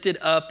Moses lifted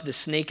up the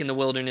snake in the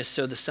wilderness,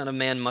 so the Son of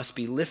Man must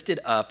be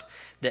lifted up,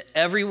 that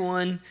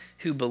everyone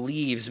who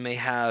believes may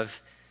have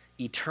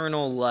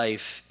eternal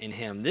life in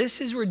him.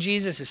 This is where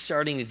Jesus is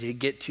starting to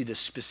get to the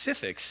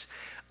specifics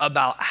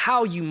about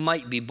how you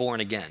might be born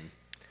again.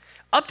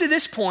 Up to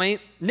this point,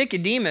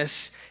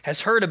 Nicodemus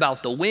has heard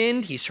about the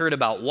wind, he's heard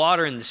about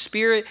water and the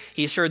Spirit,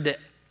 he's heard that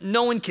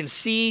no one can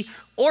see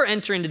or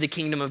enter into the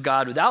kingdom of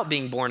God without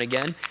being born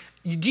again.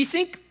 Do you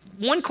think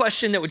one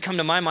question that would come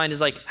to my mind is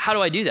like, how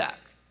do I do that?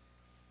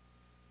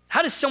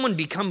 How does someone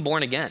become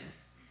born again?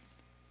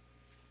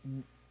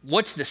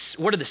 What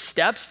are the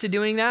steps to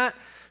doing that?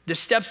 The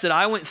steps that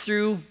I went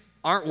through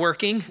aren't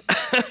working,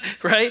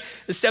 right?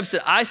 The steps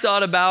that I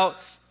thought about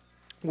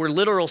were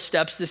literal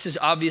steps. This is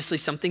obviously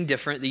something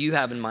different that you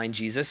have in mind,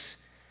 Jesus.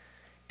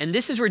 And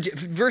this is where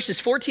verses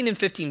 14 and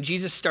 15,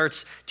 Jesus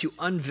starts to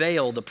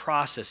unveil the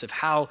process of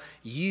how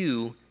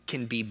you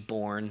can be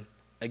born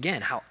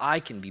again, how I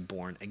can be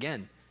born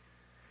again.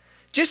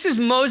 Just as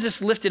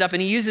Moses lifted up,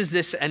 and he uses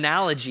this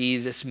analogy,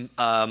 this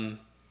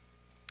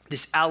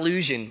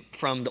allusion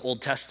from the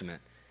Old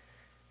Testament.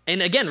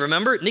 And again,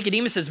 remember,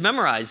 Nicodemus has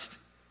memorized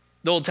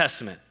the Old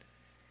Testament.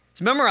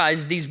 He's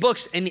memorized these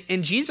books, and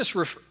Jesus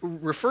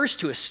refers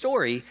to a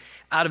story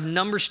out of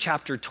Numbers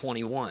chapter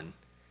 21.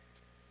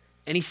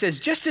 And he says,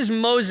 just as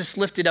Moses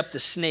lifted up the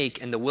snake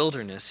in the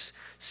wilderness,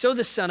 so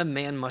the Son of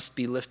Man must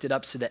be lifted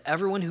up so that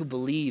everyone who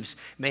believes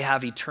may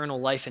have eternal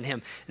life in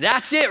him.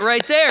 That's it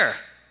right there.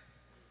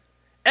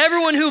 Everyone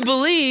everyone who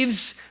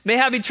believes may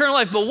have eternal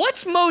life. But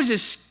what's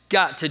Moses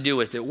got to do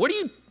with it? What are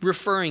you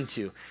referring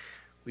to?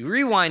 We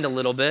rewind a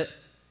little bit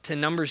to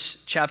Numbers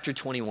chapter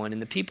 21,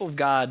 and the people of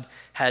God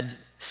had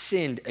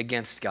sinned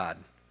against God.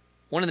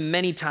 One of the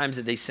many times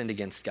that they sinned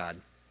against God.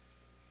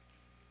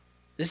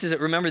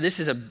 Remember, this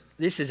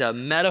is a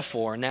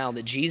metaphor now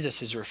that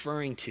Jesus is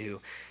referring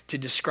to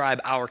describe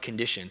our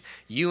condition.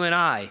 You and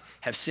I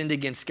have sinned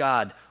against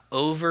God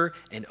over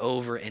and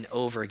over and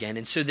over again.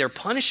 And so their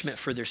punishment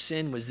for their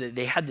sin was that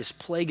they had this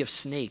plague of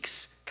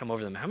snakes come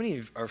over them. How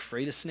many are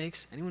afraid of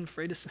snakes? Anyone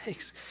afraid of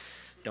snakes?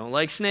 Don't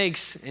like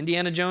snakes.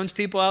 Indiana Jones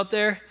people out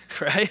there,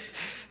 right?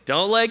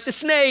 Don't like the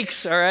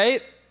snakes, all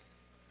right?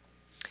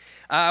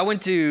 I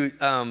went to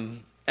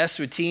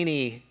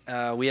Eswatini.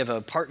 We have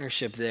a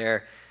partnership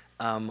there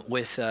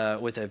with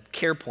a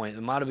care point,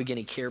 the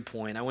Matabagini Care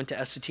Point. I went to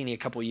Eswatini a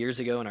couple years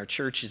ago, and our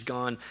church has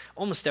gone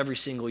almost every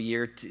single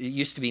year. It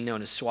used to be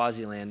known as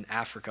Swaziland,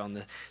 Africa, on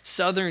the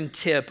southern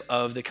tip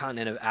of the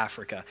continent of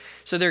Africa.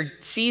 So their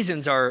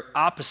seasons are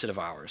opposite of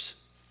ours.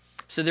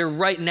 So they're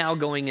right now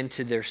going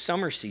into their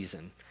summer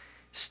season.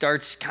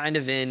 Starts kind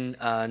of in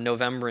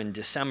November and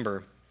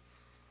December.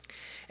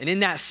 And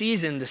in that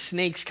season, the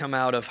snakes come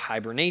out of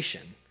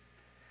hibernation.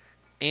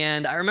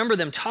 And I remember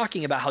them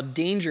talking about how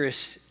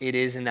dangerous it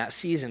is in that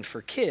season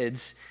for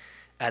kids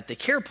at the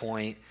care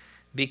point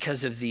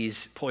because of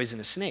these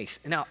poisonous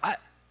snakes. Now,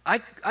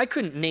 I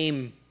couldn't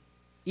name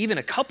even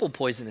a couple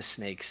poisonous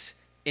snakes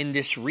in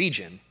this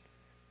region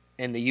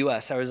in the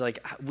U.S. I was like,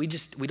 we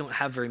don't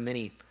have very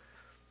many.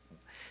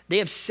 They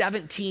have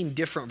 17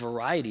 different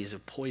varieties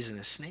of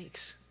poisonous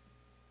snakes.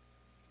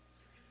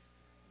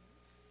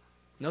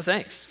 No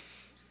thanks.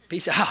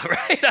 Peace out,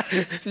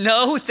 right?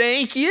 No,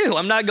 thank you.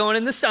 I'm not going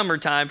in the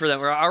summertime for that,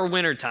 or our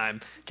winter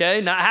time,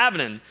 okay? Not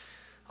happening.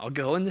 I'll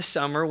go in the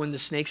summer when the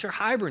snakes are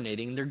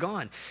hibernating and they're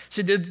gone.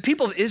 So the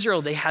people of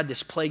Israel, they had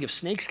this plague of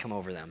snakes come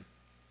over them.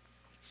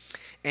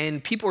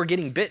 And people were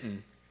getting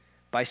bitten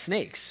by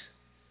snakes.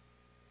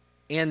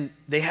 And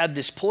they had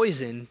this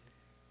poison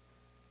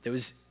that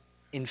was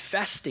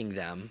infesting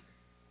them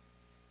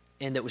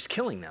and that was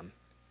killing them.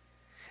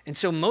 And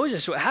so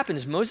Moses, what happened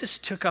is Moses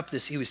took up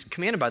this, he was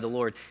commanded by the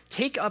Lord,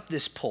 take up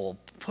this pole,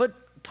 put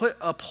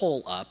a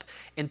pole up,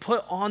 and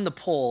put on the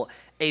pole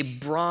a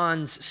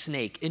bronze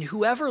snake. And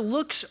whoever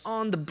looks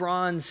on the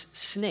bronze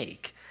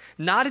snake,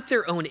 not at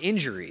their own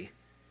injury,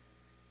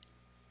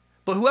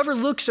 but whoever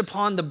looks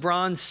upon the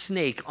bronze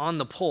snake on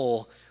the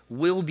pole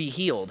will be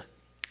healed.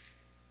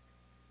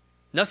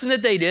 Nothing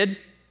that they did.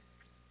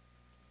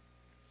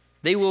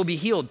 They will be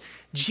healed.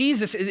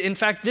 Jesus, in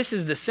fact, this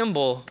is the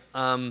symbol.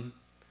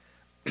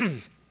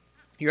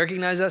 You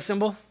recognize that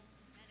symbol?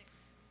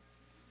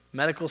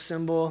 Medical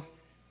symbol.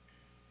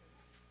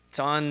 It's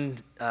on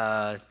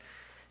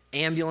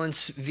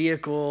ambulance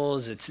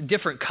vehicles. It's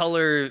different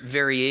color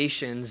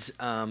variations,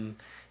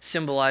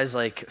 symbolize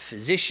like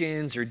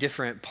physicians or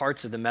different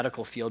parts of the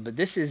medical field. But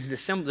this is the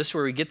symbol. This is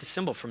where we get the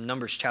symbol from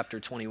Numbers chapter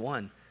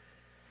 21.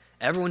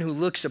 Everyone who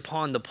looks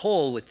upon the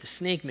pole with the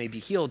snake may be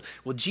healed.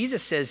 Well,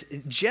 Jesus says,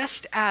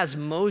 just as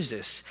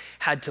Moses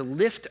had to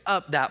lift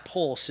up that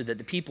pole so that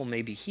the people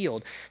may be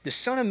healed, the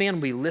Son of Man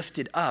will be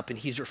lifted up, and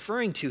he's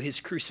referring to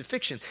his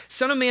crucifixion.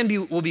 Son of Man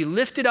will be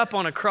lifted up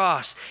on a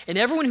cross, and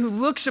everyone who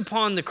looks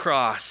upon the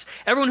cross,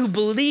 everyone who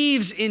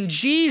believes in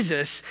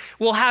Jesus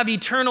will have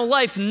eternal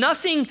life,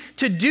 nothing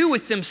to do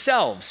with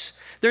themselves.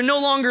 They're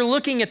no longer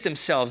looking at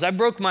themselves. I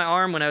broke my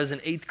arm when I was in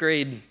 8th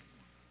grade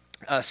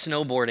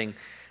snowboarding.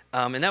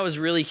 And that was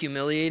really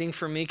humiliating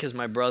for me because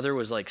my brother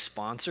was like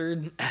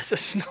sponsored as a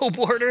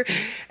snowboarder,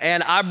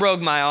 and I broke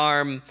my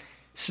arm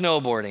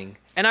snowboarding.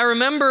 And I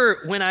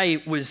remember when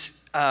I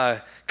was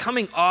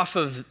coming off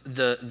of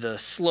the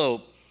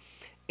slope,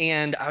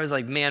 and I was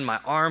like, man,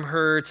 my arm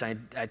hurts. I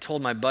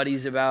told my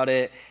buddies about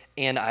it,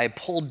 and I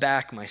pulled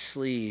back my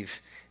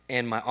sleeve,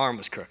 and my arm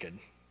was crooked.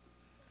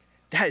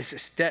 That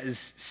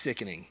is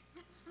sickening.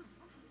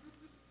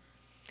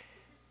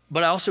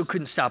 But I also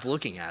couldn't stop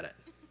looking at it.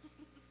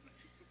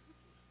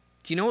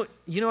 You know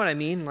what I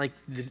mean? Like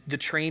the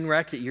train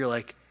wreck that you're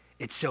like,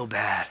 it's so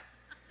bad.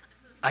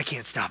 I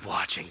can't stop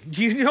watching.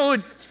 Do you know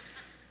what?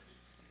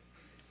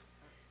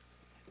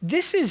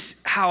 This is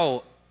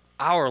how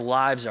our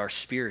lives are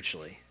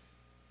spiritually.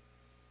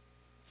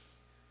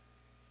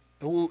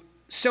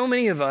 So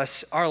many of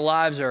us, our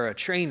lives are a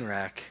train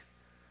wreck,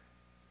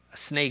 a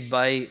snake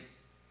bite,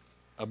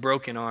 a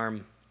broken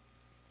arm.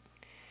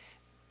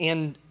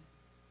 And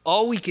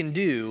all we can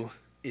do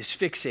is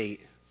fixate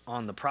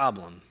on the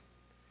problem.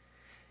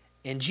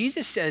 And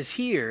Jesus says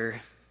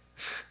here,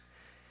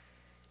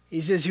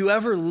 he says,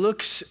 whoever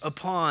looks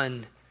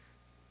upon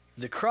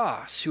the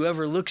cross,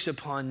 whoever looks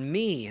upon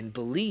me and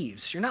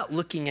believes, you're not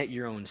looking at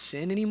your own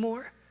sin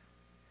anymore.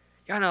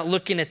 God not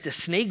looking at the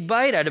snake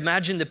bite. I'd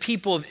imagine the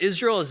people of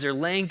Israel as they're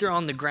laying there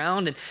on the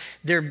ground and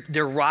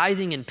they're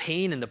writhing in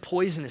pain and the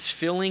poison is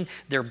filling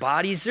their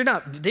bodies. They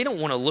don't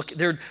want to look,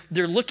 they're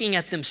looking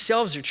at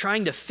themselves. They're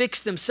trying to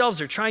fix themselves.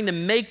 They're trying to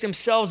make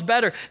themselves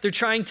better. They're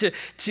trying to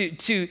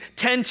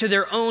tend to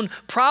their own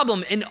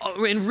problem. And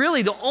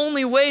really the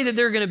only way that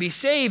they're going to be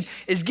saved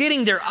is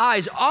getting their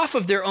eyes off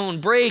of their own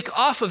break,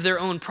 off of their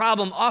own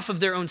problem, off of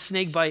their own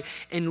snake bite,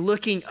 and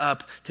looking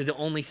up to the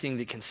only thing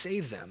that can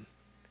save them.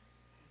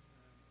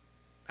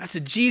 That's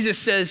what Jesus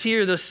says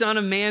here, the Son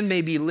of Man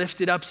may be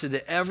lifted up so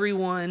that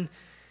everyone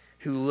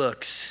who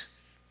looks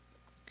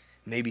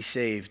may be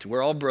saved.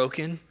 We're all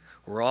broken.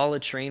 We're all a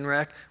train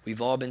wreck. We've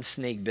all been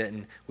snake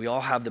bitten. We all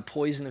have the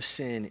poison of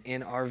sin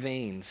in our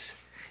veins.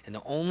 And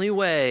the only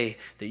way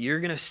that you're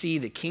going to see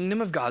the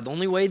kingdom of God, the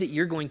only way that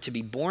you're going to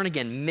be born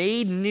again,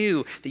 made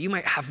new, that you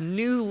might have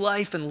new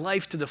life and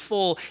life to the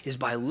full, is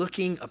by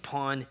looking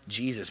upon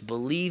Jesus,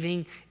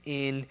 believing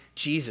in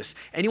Jesus.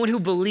 Anyone who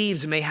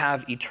believes may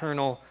have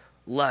eternal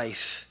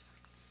life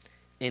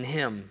in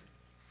him.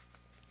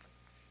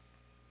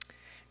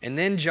 And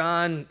then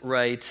John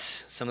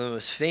writes some of the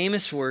most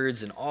famous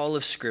words in all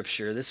of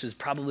Scripture. This was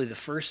probably the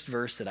first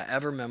verse that I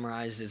ever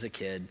memorized as a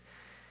kid.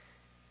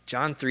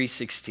 John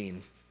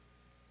 3:16.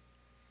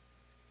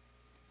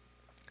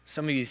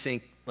 Some of you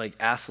think like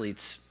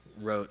athletes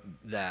wrote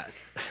that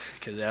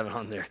because they have it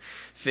on their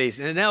face.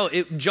 And no,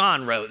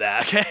 John wrote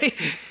that, okay?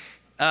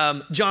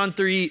 John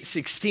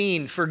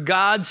 3:16, for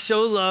God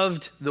so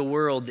loved the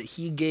world that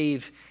he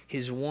gave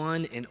his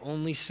one and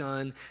only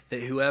Son,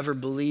 that whoever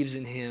believes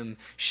in him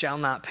shall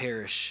not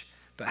perish,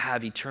 but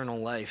have eternal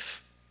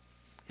life.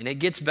 And it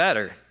gets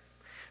better.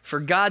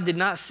 For God did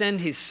not send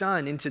his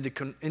Son into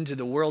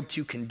the world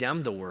to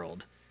condemn the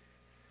world.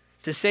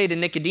 To say to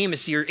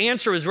Nicodemus, your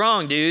answer was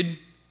wrong, dude.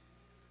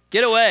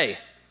 Get away.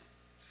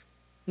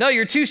 No,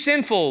 you're too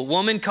sinful,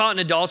 woman caught in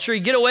adultery.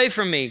 Get away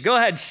from me. Go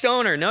ahead,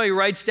 stone her. No, he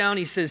writes down,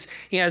 he says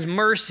he has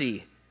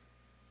mercy.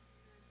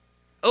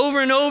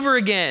 Over and over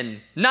again,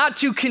 not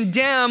to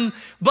condemn,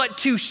 but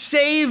to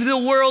save the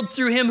world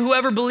through him.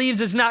 Whoever believes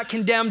is not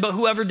condemned, but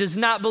whoever does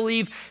not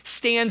believe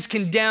stands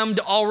condemned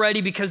already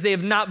because they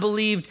have not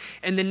believed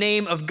in the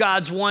name of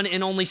God's one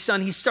and only Son.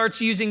 He starts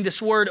using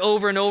this word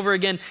over and over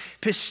again,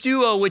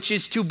 pisteuo, which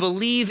is to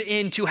believe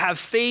in, to have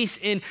faith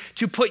in,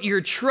 to put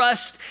your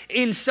trust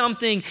in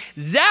something.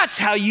 That's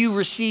how you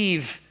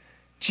receive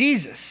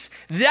Jesus.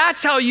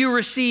 That's how you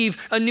receive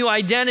a new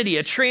identity,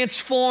 a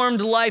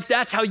transformed life.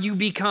 That's how you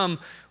become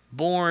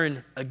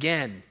born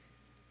again.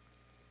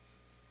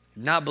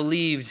 Not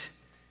believed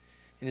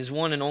in his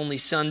one and only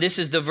Son. This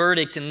is the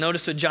verdict. And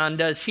notice what John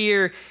does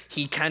here.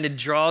 He kind of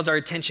draws our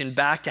attention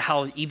back to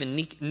how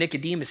even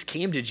Nicodemus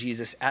came to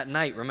Jesus at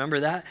night. Remember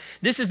that?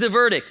 This is the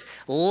verdict.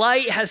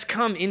 Light has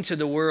come into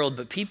the world,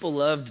 but people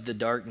loved the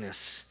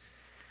darkness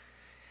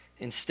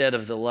instead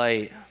of the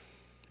light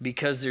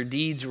because their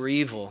deeds were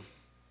evil.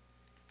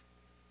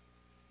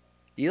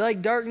 You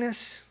like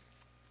darkness?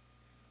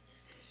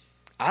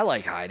 I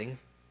like hiding.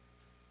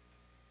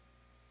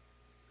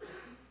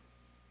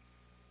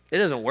 It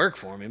doesn't work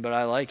for me, but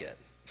I like it.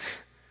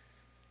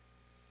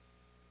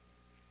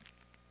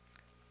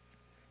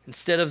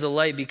 Instead of the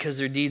light, because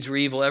their deeds were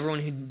evil,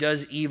 everyone who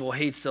does evil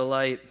hates the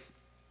light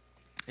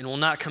and will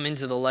not come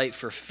into the light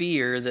for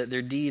fear that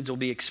their deeds will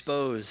be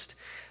exposed.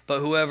 But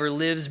whoever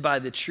lives by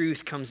the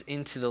truth comes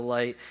into the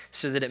light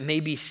so that it may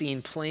be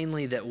seen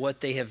plainly that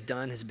what they have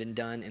done has been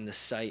done in the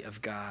sight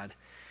of God.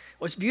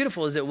 What's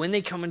beautiful is that when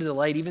they come into the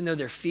light, even though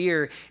their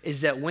fear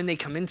is that when they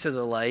come into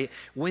the light,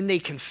 when they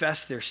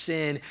confess their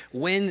sin,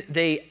 when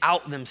they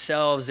out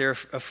themselves, they're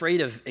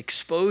afraid of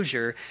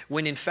exposure,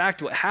 when in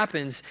fact what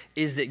happens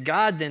is that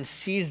God then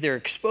sees their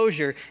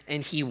exposure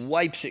and he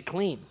wipes it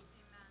clean.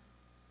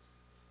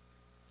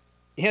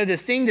 You know, the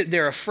thing that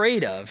they're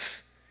afraid of,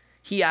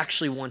 he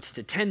actually wants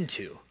to tend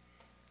to.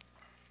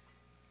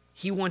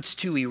 He wants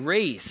to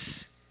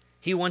erase.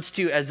 He wants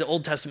to, as the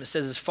Old Testament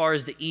says, as far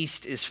as the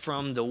east is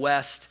from the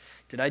west.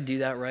 Did I do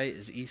that right?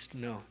 Is east?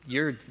 No.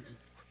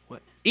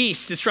 What?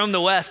 East is from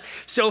the west.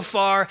 So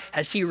far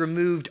has he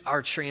removed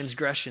our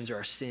transgressions or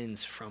our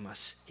sins from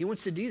us. He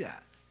wants to do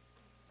that.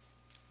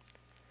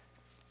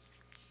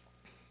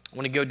 I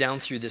want to go down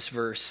through this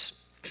verse.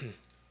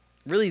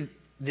 Really,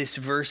 this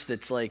verse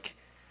that's like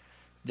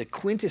the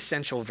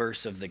quintessential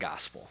verse of the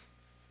gospel.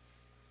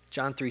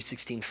 John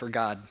 3:16, for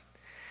God.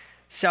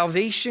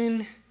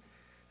 Salvation,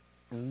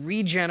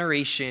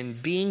 regeneration,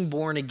 being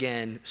born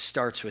again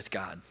starts with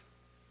God.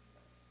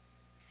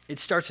 It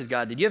starts with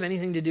God. Did you have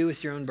anything to do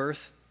with your own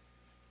birth?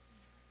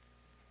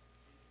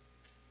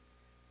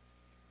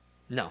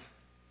 No.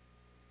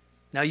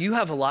 Now you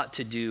have a lot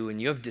to do and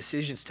you have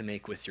decisions to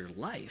make with your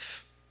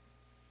life.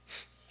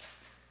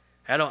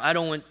 I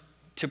don't want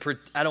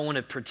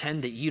to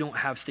pretend that you don't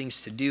have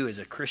things to do as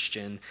a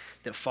Christian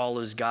that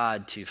follows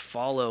God, to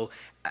follow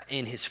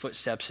in his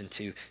footsteps and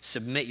to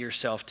submit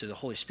yourself to the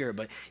Holy Spirit.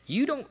 But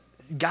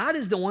God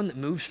is the one that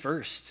moves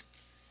first.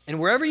 And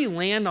wherever you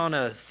land on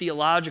a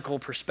theological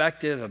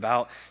perspective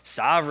about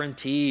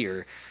sovereignty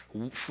or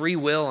free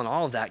will and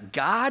all of that,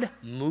 God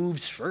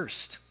moves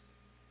first.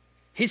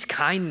 His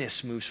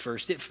kindness moves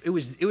first. It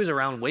was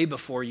around way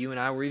before you and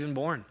I were even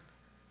born.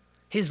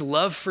 His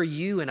love for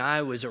you and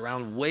I was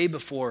around way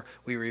before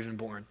we were even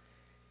born.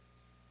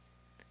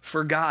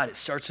 For God, it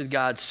starts with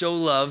God, so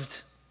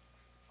loved.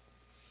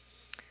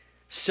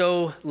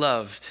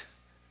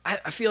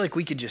 I feel like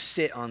we could just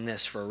sit on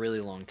this for a really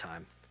long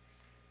time.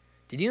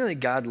 Did you know that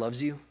God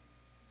loves you?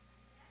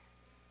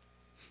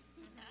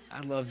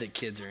 I love that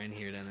kids are in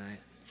here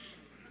tonight.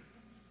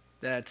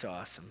 That's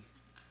awesome.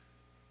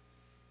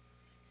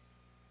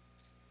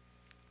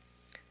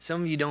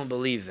 Some of you don't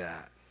believe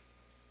that.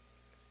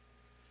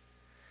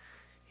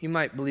 You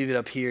might believe it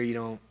up here, you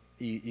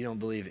don't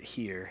believe it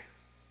here.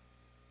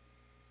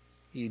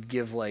 You'd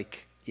give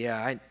like,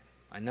 yeah,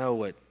 I know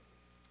what,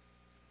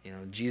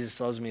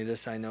 Jesus loves me,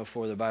 this I know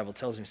for the Bible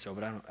tells me so,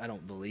 but I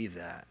don't believe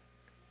that.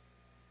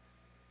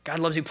 God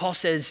loves you. Paul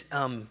says,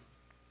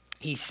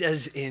 he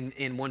says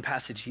in one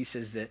passage, he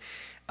says that,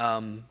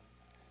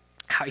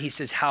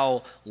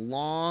 how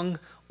long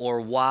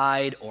or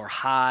wide or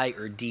high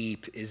or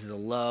deep is the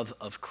love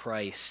of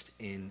Christ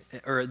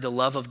or the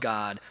love of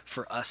God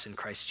for us in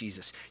Christ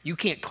Jesus. You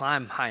can't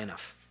climb high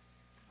enough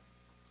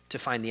to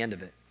find the end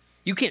of it.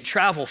 You can't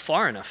travel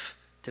far enough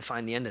to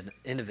find the end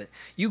of it.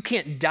 You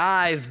can't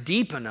dive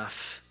deep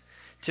enough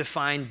to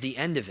find the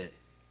end of it.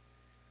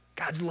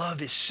 God's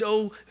love is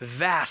so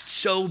vast,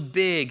 so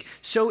big,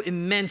 so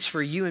immense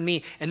for you and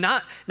me. And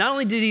not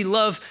only did he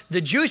love the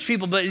Jewish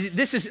people, but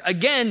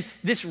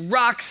this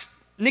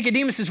rocks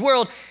Nicodemus's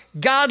world.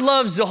 God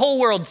loves the whole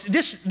world.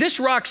 This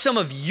rocks some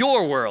of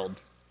your world.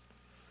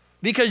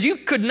 Because you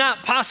could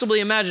not possibly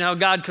imagine how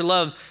God could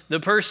love the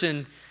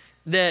person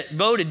that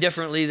voted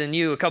differently than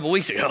you a couple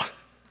weeks ago.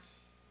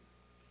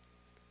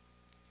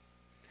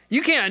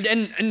 You can't,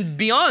 and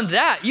beyond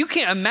that, you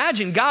can't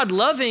imagine God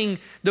loving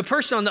the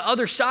person on the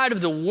other side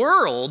of the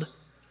world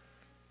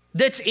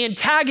that's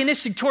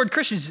antagonistic toward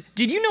Christians.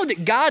 Did you know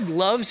that God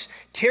loves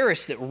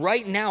terrorists that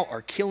right now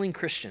are killing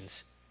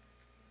Christians?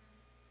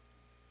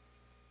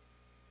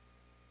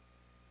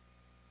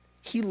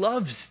 He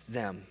loves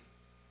them.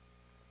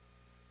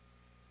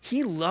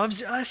 He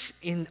loves us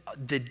in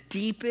the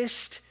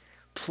deepest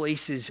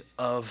places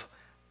of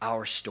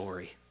our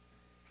story.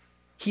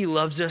 He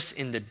loves us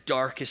in the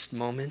darkest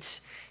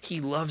moments.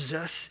 He loves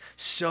us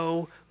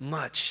so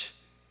much.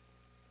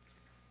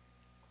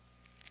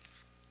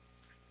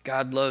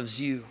 God loves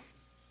you.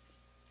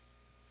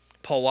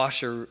 Paul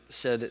Washer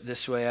said it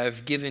this way: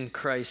 I've given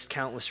Christ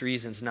countless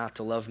reasons not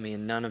to love me,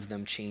 and none of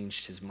them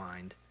changed his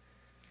mind.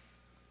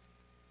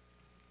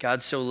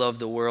 God so loved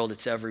the world,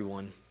 it's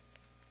everyone.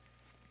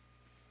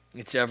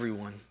 It's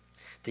everyone.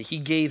 That he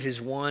gave his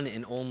one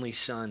and only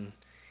Son.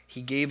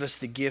 He gave us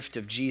the gift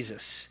of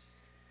Jesus.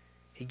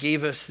 He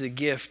gave us the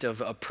gift of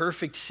a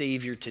perfect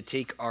Savior to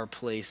take our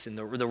place. And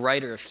the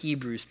writer of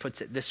Hebrews puts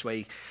it this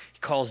way. He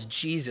calls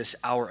Jesus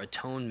our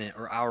atonement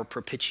or our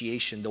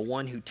propitiation, the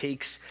one who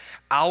takes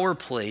our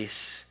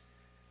place.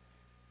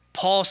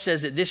 Paul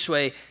says it this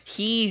way: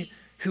 he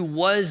who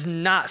was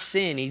not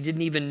sin, he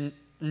didn't even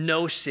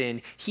know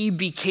sin, he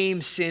became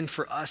sin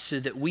for us so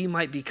that we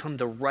might become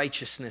the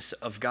righteousness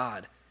of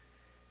God.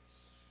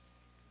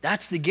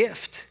 That's the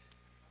gift.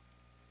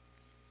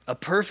 A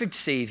perfect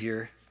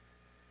Savior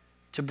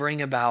to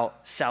bring about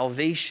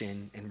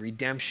salvation and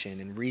redemption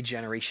and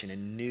regeneration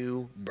and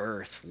new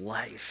birth,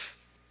 life.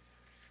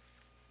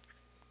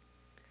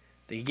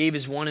 That he gave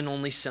his one and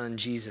only Son,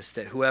 Jesus,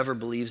 that whoever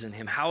believes in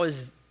him. How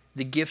is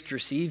the gift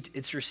received?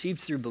 It's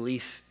received through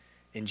belief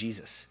in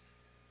Jesus.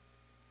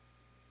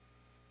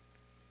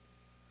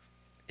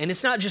 And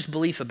it's not just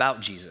belief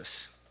about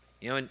Jesus.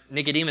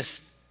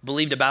 Nicodemus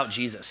believed about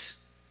Jesus.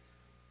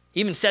 He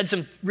even said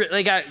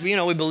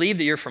we believe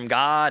that you're from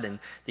God and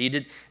that you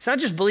did. It's not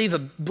just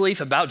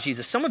belief about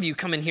Jesus. Some of you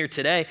come in here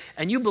today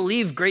and you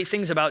believe great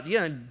things about,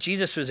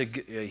 Jesus was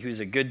he was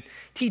a good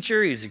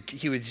teacher.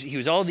 He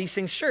was all these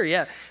things. Sure,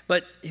 yeah.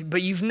 But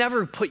you've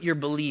never put your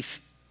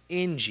belief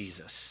in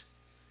Jesus.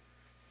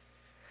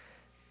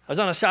 I was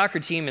on a soccer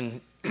team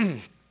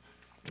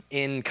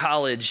in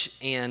college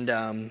and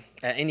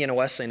at Indiana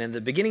Wesleyan. And at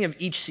the beginning of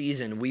each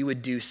season, we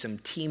would do some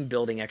team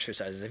building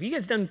exercises. Have you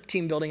guys done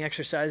team building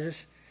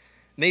exercises?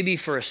 Maybe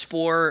for a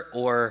sport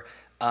or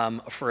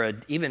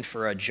even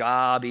for a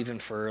job, even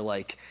for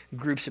like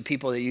groups of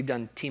people that you've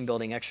done team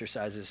building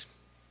exercises.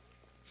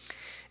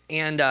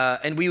 And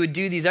we would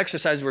do these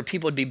exercises where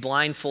people would be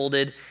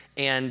blindfolded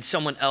and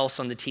someone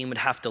else on the team would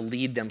have to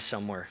lead them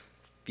somewhere.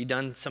 Have you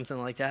done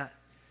something like that?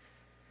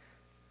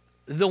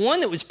 The one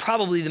that was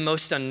probably the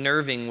most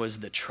unnerving was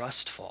the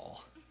trust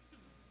fall.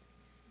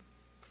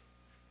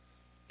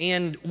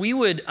 And we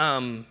would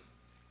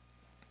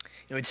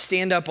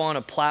stand up on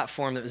a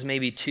platform that was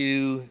maybe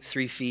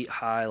 2-3 feet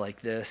high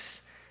like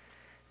this.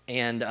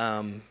 And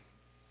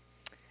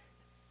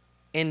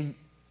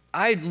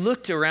I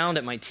looked around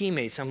at my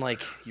teammates. I'm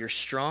like, you're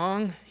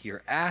strong,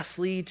 you're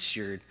athletes,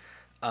 you're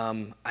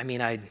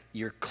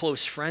You're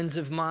close friends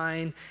of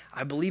mine.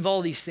 I believe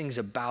all these things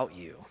about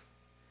you.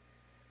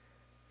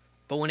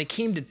 But when it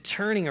came to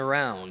turning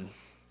around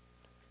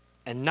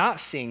and not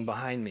seeing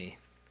behind me,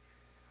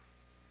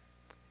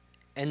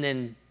 and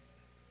then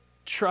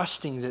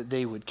trusting that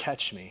they would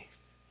catch me.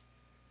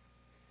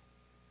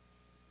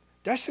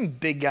 There's some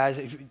big guys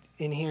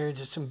in here.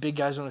 Just some big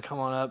guys want to come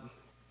on up.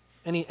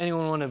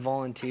 Anyone want to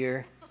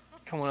volunteer?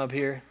 Come on up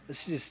here.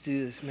 Let's just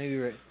do this. Maybe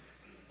right.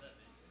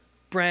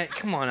 Brent,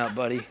 come on up,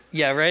 buddy.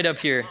 Yeah, right up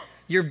here.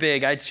 You're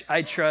big.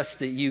 I trust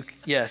that you.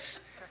 Yes.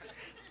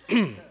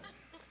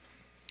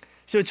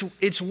 So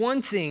it's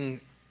one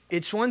thing.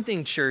 It's one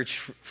thing, church,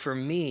 for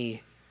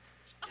me.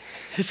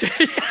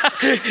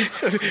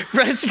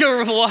 Brent's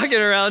walking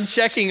around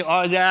checking.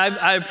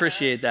 I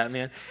appreciate that,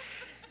 man.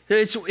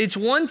 It's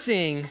one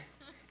thing.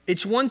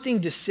 It's one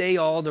thing to say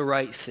all the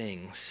right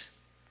things.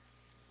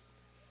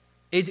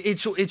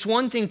 It's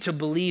one thing to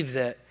believe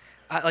that,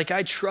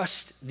 I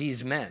trust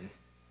these men,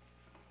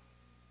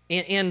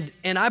 and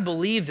I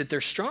believe that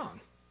they're strong.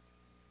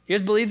 You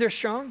guys believe they're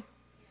strong?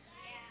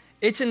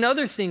 It's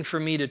another thing for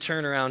me to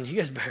turn around. You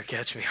guys better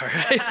catch me, all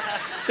right?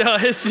 So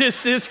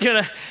it's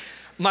gonna.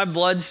 My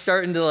blood's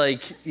starting to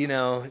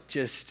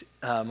just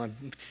my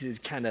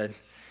kind of,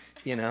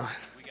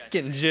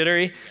 getting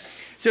jittery.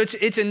 So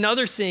it's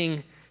another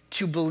thing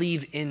to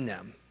believe in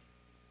them.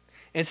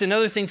 And it's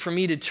another thing for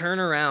me to turn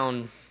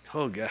around,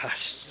 oh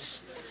gosh.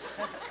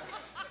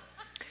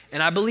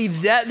 And I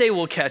believe that they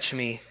will catch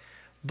me,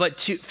 but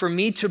for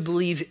me to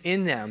believe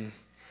in them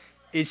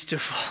is to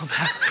fall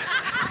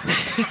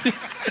backwards.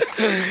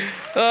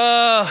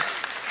 Oh.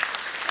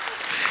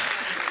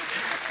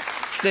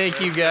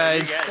 Thank you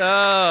guys.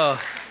 Oh.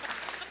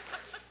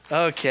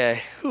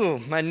 Okay. Ooh,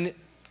 it's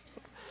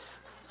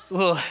a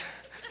little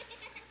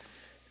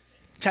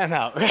time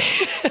out, right?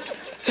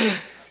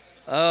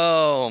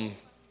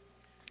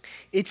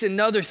 It's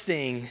another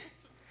thing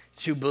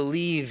to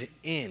believe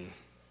in.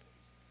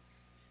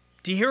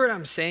 Do you hear what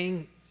I'm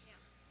saying?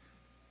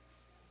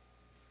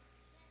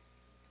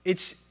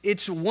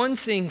 It's one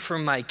thing for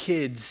my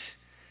kids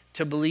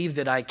to believe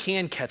that I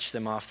can catch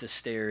them off the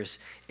stairs.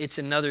 It's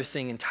another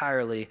thing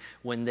entirely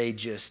when they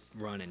just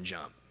run and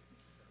jump.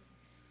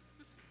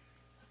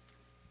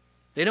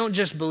 They don't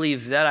just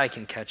believe that I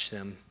can catch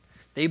them.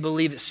 They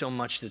believe it so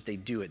much that they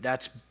do it.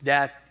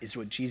 That is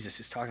what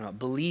Jesus is talking about.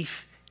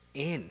 Belief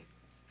in.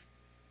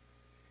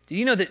 Do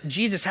you know that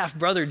Jesus'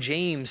 half-brother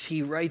James,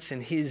 he writes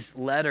in his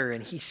letter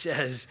and he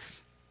says,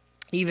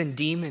 even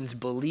demons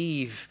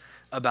believe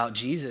about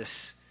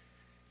Jesus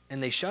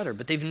and they shudder,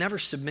 but they've never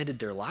submitted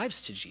their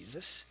lives to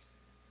Jesus.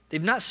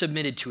 They've not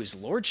submitted to his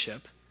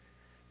lordship.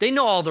 They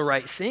know all the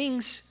right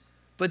things,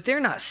 but they're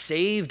not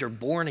saved or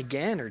born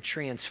again or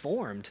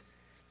transformed.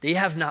 They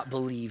have not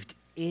believed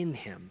in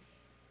him.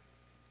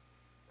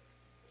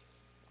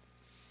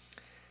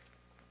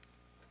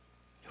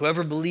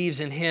 Whoever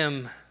believes in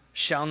him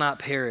shall not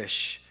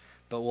perish,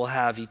 but will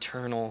have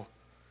eternal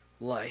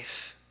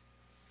life.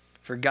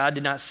 For God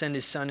did not send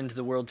his Son into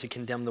the world to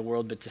condemn the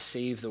world, but to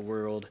save the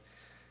world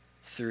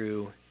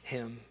through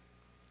him.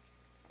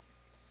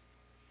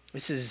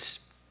 This is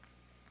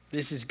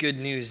good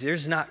news.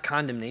 There's not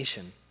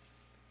condemnation.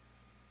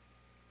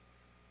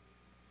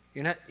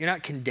 You're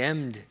not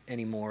condemned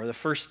anymore. The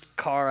first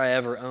car I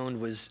ever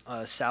owned was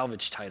a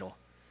salvage title.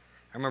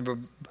 I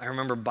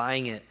remember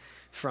buying it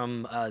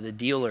from the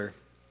dealer,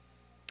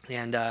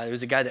 and there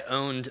was a guy that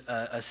owned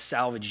a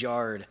salvage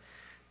yard,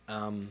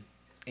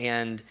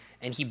 and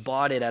he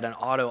bought it at an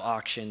auto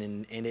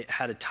auction, and it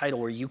had a title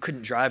where you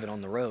couldn't drive it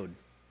on the road.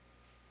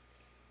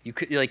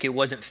 It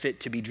wasn't fit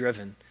to be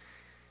driven.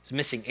 It was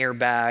missing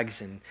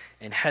airbags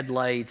and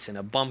headlights and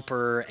a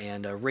bumper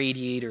and a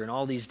radiator and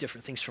all these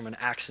different things from an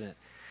accident.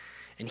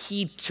 And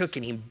he took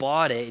and he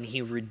bought it and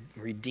he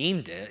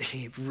redeemed it.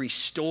 He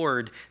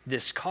restored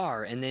this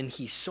car, and then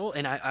he sold.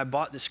 And I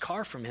bought this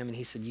car from him, and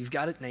he said, "You've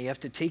got it now. You have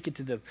to take it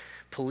to the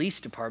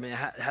police department.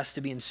 It has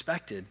to be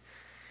inspected,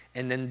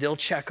 and then they'll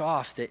check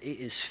off that it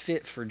is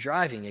fit for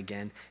driving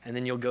again. And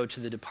then you'll go to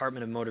the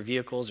Department of Motor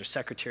Vehicles or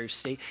Secretary of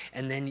State,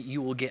 and then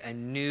you will get a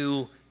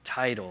new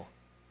title.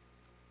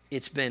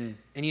 And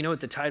you know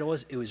what the title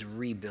was? It was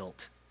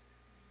rebuilt."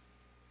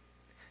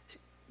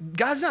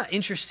 God's not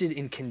interested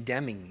in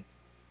condemning.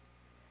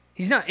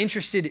 He's not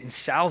interested in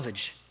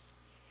salvage.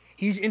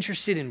 He's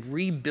interested in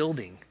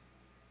rebuilding.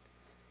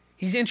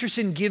 He's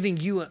interested in giving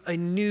you a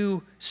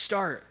new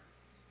start,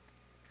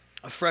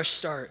 a fresh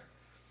start.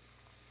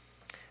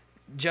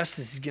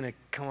 Justice is going to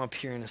come up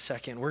here in a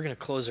second. We're going to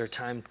close our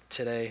time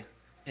today.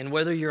 And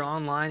whether you're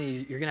online,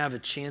 you're going to have a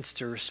chance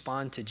to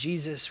respond to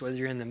Jesus, whether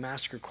you're in the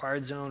Mask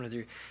Required Zone, whether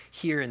you're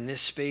here in this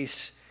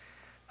space.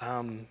 I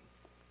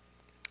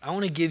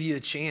want to give you a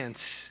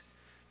chance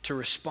to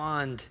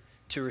respond,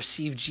 to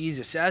receive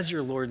Jesus as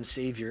your Lord and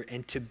Savior,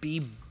 and to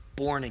be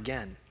born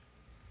again.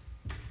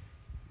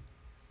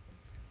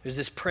 There's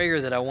this prayer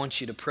that I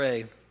want you to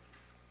pray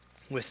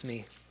with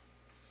me.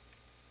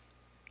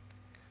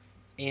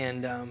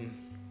 And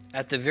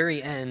at the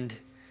very end,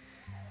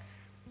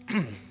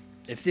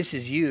 if this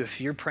is you, if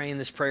you're praying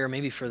this prayer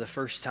maybe for the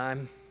first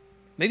time,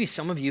 maybe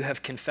some of you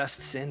have confessed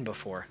sin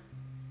before,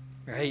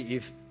 right?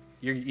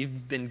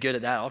 You've been good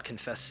at that. I'll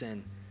confess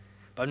sin.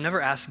 But I've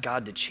never asked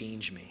God to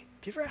change me.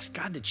 Have you ever asked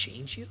God to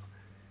change you?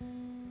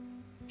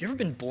 Have you ever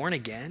been born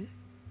again?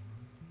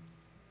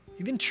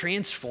 You've been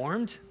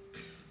transformed?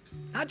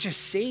 Not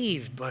just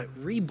saved, but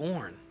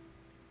reborn.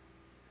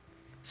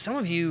 Some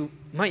of you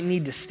might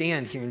need to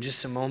stand here in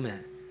just a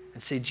moment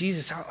and say,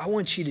 Jesus, I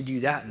want you to do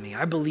that in me.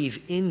 I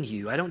believe in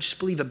you. I don't just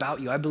believe about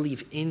you. I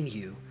believe in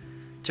you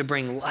to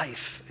bring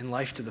life and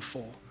life to the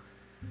full.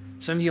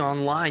 Some of you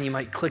online, you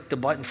might click the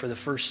button for the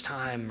first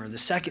time or the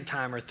second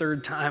time or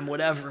third time,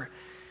 whatever.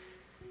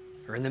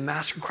 Or in the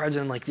Master Required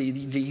Zone, like that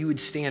you would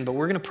stand. But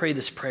we're going to pray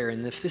this prayer.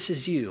 And if this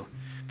is you,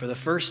 for the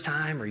first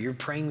time, or you're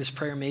praying this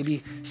prayer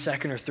maybe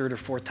second or third or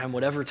fourth time,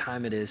 whatever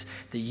time it is,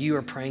 that you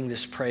are praying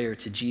this prayer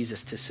to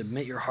Jesus, to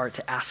submit your heart,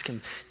 to ask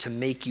him to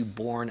make you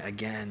born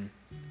again.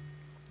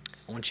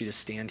 I want you to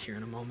stand here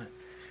in a moment.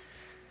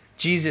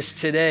 Jesus,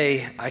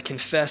 today I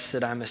confess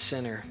that I'm a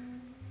sinner,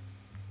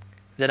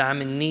 that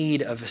I'm in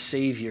need of a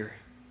Savior.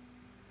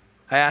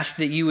 I ask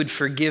that you would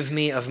forgive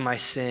me of my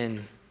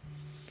sin.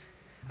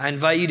 I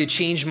invite you to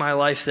change my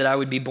life that I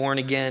would be born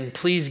again.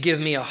 Please give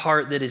me a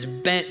heart that is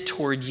bent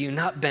toward you,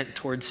 not bent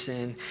toward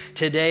sin.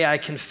 Today I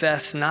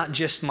confess not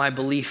just my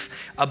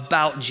belief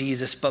about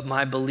Jesus, but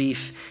my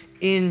belief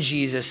in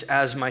Jesus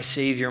as my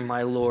Savior,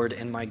 my Lord,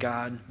 and my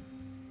God.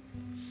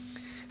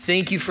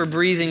 Thank you for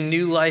breathing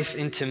new life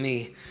into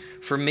me,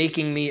 for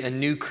making me a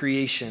new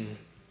creation,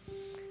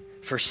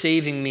 for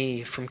saving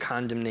me from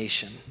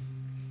condemnation.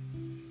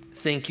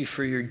 Thank you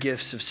for your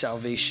gifts of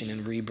salvation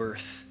and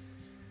rebirth.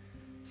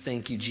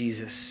 Thank you,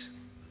 Jesus.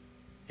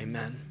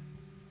 Amen.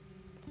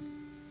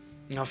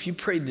 Now, if you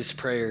prayed this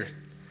prayer,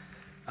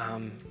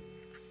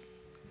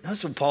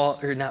 notice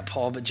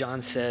what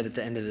John said at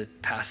the end of the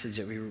passage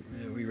that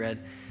we read.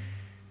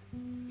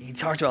 He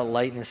talked about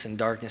lightness and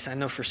darkness. I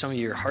know for some of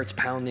you, your heart's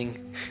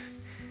pounding.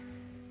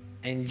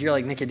 And you're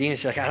like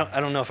Nicodemus, you're like, I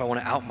don't know if I want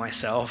to out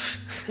myself.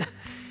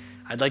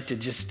 I'd like to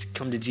just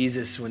come to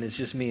Jesus when it's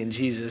just me and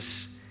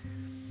Jesus.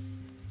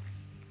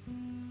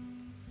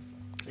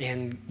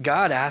 And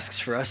God asks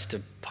for us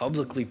to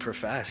publicly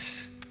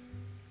profess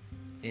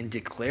and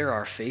declare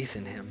our faith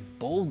in him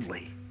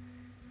boldly.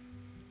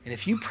 And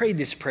if you prayed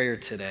this prayer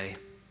today,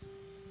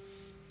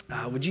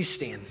 would you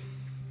stand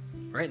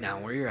right now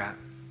where you're at?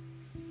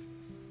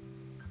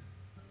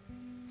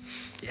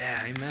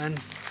 Yeah, amen.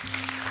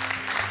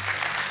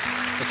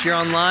 If you're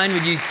online,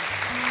 you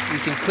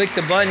can click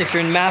the button. If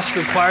you're in Master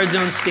Required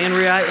Zone, stand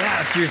where you're at.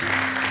 Yeah,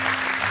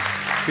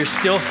 if you're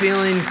still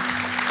feeling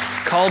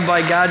called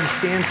by God to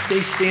stand,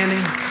 stay standing.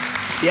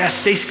 Yeah,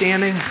 stay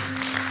standing.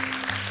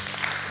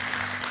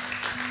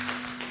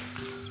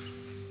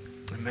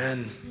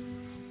 Amen.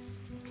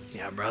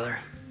 Yeah, brother.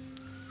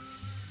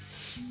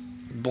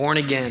 Born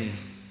again.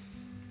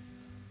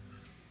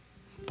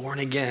 Born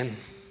again.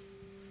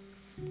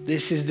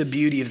 This is the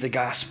beauty of the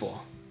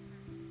gospel.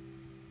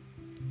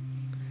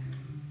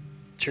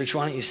 Church,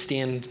 why don't you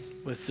stand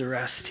with the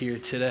rest here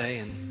today,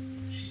 and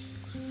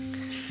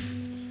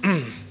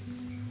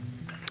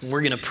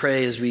we're going to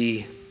pray as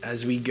we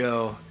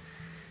go.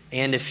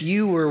 And if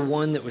you were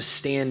one that was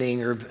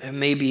standing, or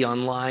maybe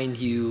online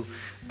you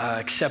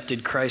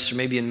accepted Christ, or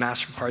maybe in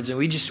Master Required Zone,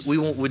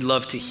 we'd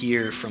love to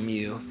hear from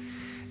you.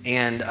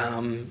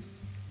 And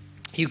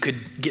you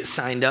could get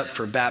signed up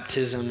for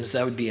baptisms.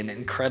 That would be an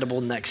incredible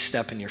next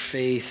step in your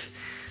faith.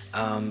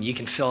 You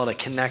can fill out a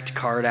Connect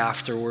card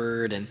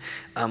afterward, and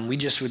we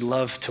just would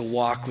love to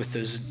walk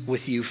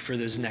with you for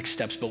those next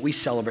steps. But we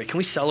celebrate. Can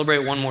we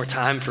celebrate one more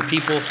time for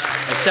people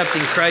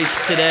accepting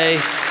Christ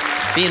today,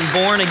 being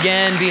born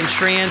again, being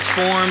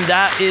transformed?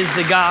 That is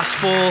the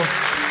gospel.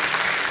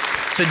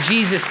 So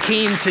Jesus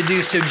came to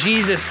do. So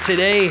Jesus,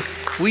 today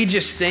we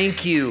just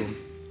thank you.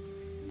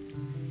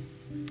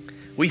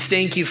 We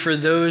thank you for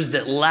those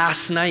that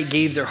last night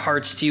gave their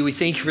hearts to you. We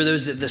thank you for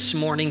those that this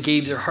morning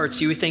gave their hearts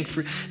to you. We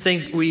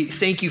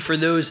thank you for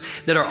those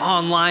that are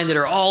online, that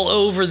are all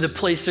over the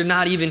place. They're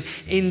not even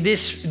in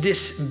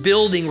this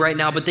building right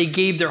now, but they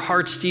gave their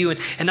hearts to you.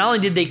 And not only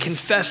did they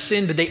confess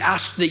sin, but they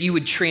asked that you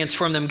would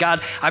transform them.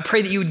 God, I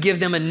pray that you would give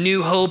them a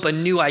new hope, a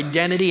new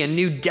identity, a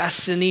new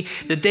destiny,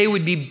 that they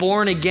would be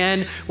born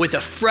again with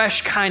a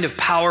fresh kind of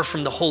power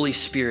from the Holy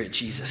Spirit,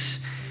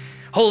 Jesus.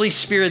 Holy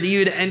Spirit, that you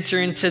would enter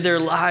into their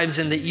lives,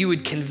 and that you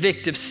would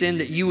convict of sin,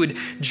 that you would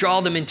draw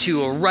them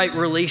into a right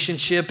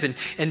relationship,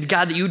 and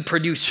God, that you would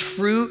produce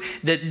fruit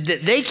that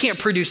they can't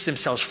produce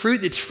themselves,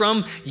 fruit that's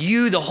from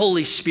you, the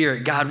Holy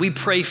Spirit. God, we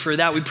pray for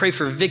that. We pray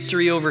for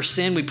victory over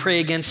sin. We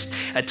pray against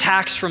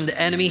attacks from the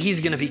enemy.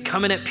 He's going to be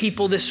coming at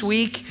people this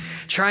week,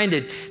 trying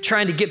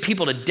to get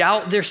people to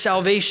doubt their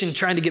salvation,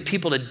 trying to get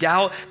people to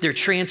doubt their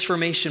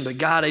transformation. But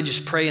God, I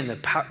just pray in the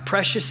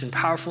precious and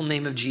powerful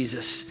name of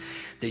Jesus,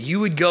 that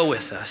you would go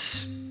with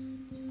us.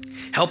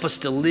 Help us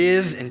to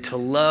live and to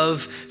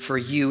love for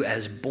you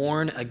as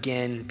born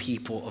again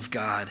people of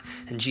God.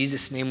 In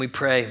Jesus' name we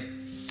pray.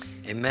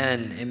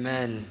 Amen.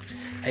 Amen.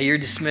 Hey, you're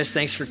dismissed.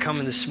 Thanks for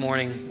coming this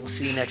morning. We'll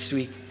see you next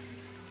week.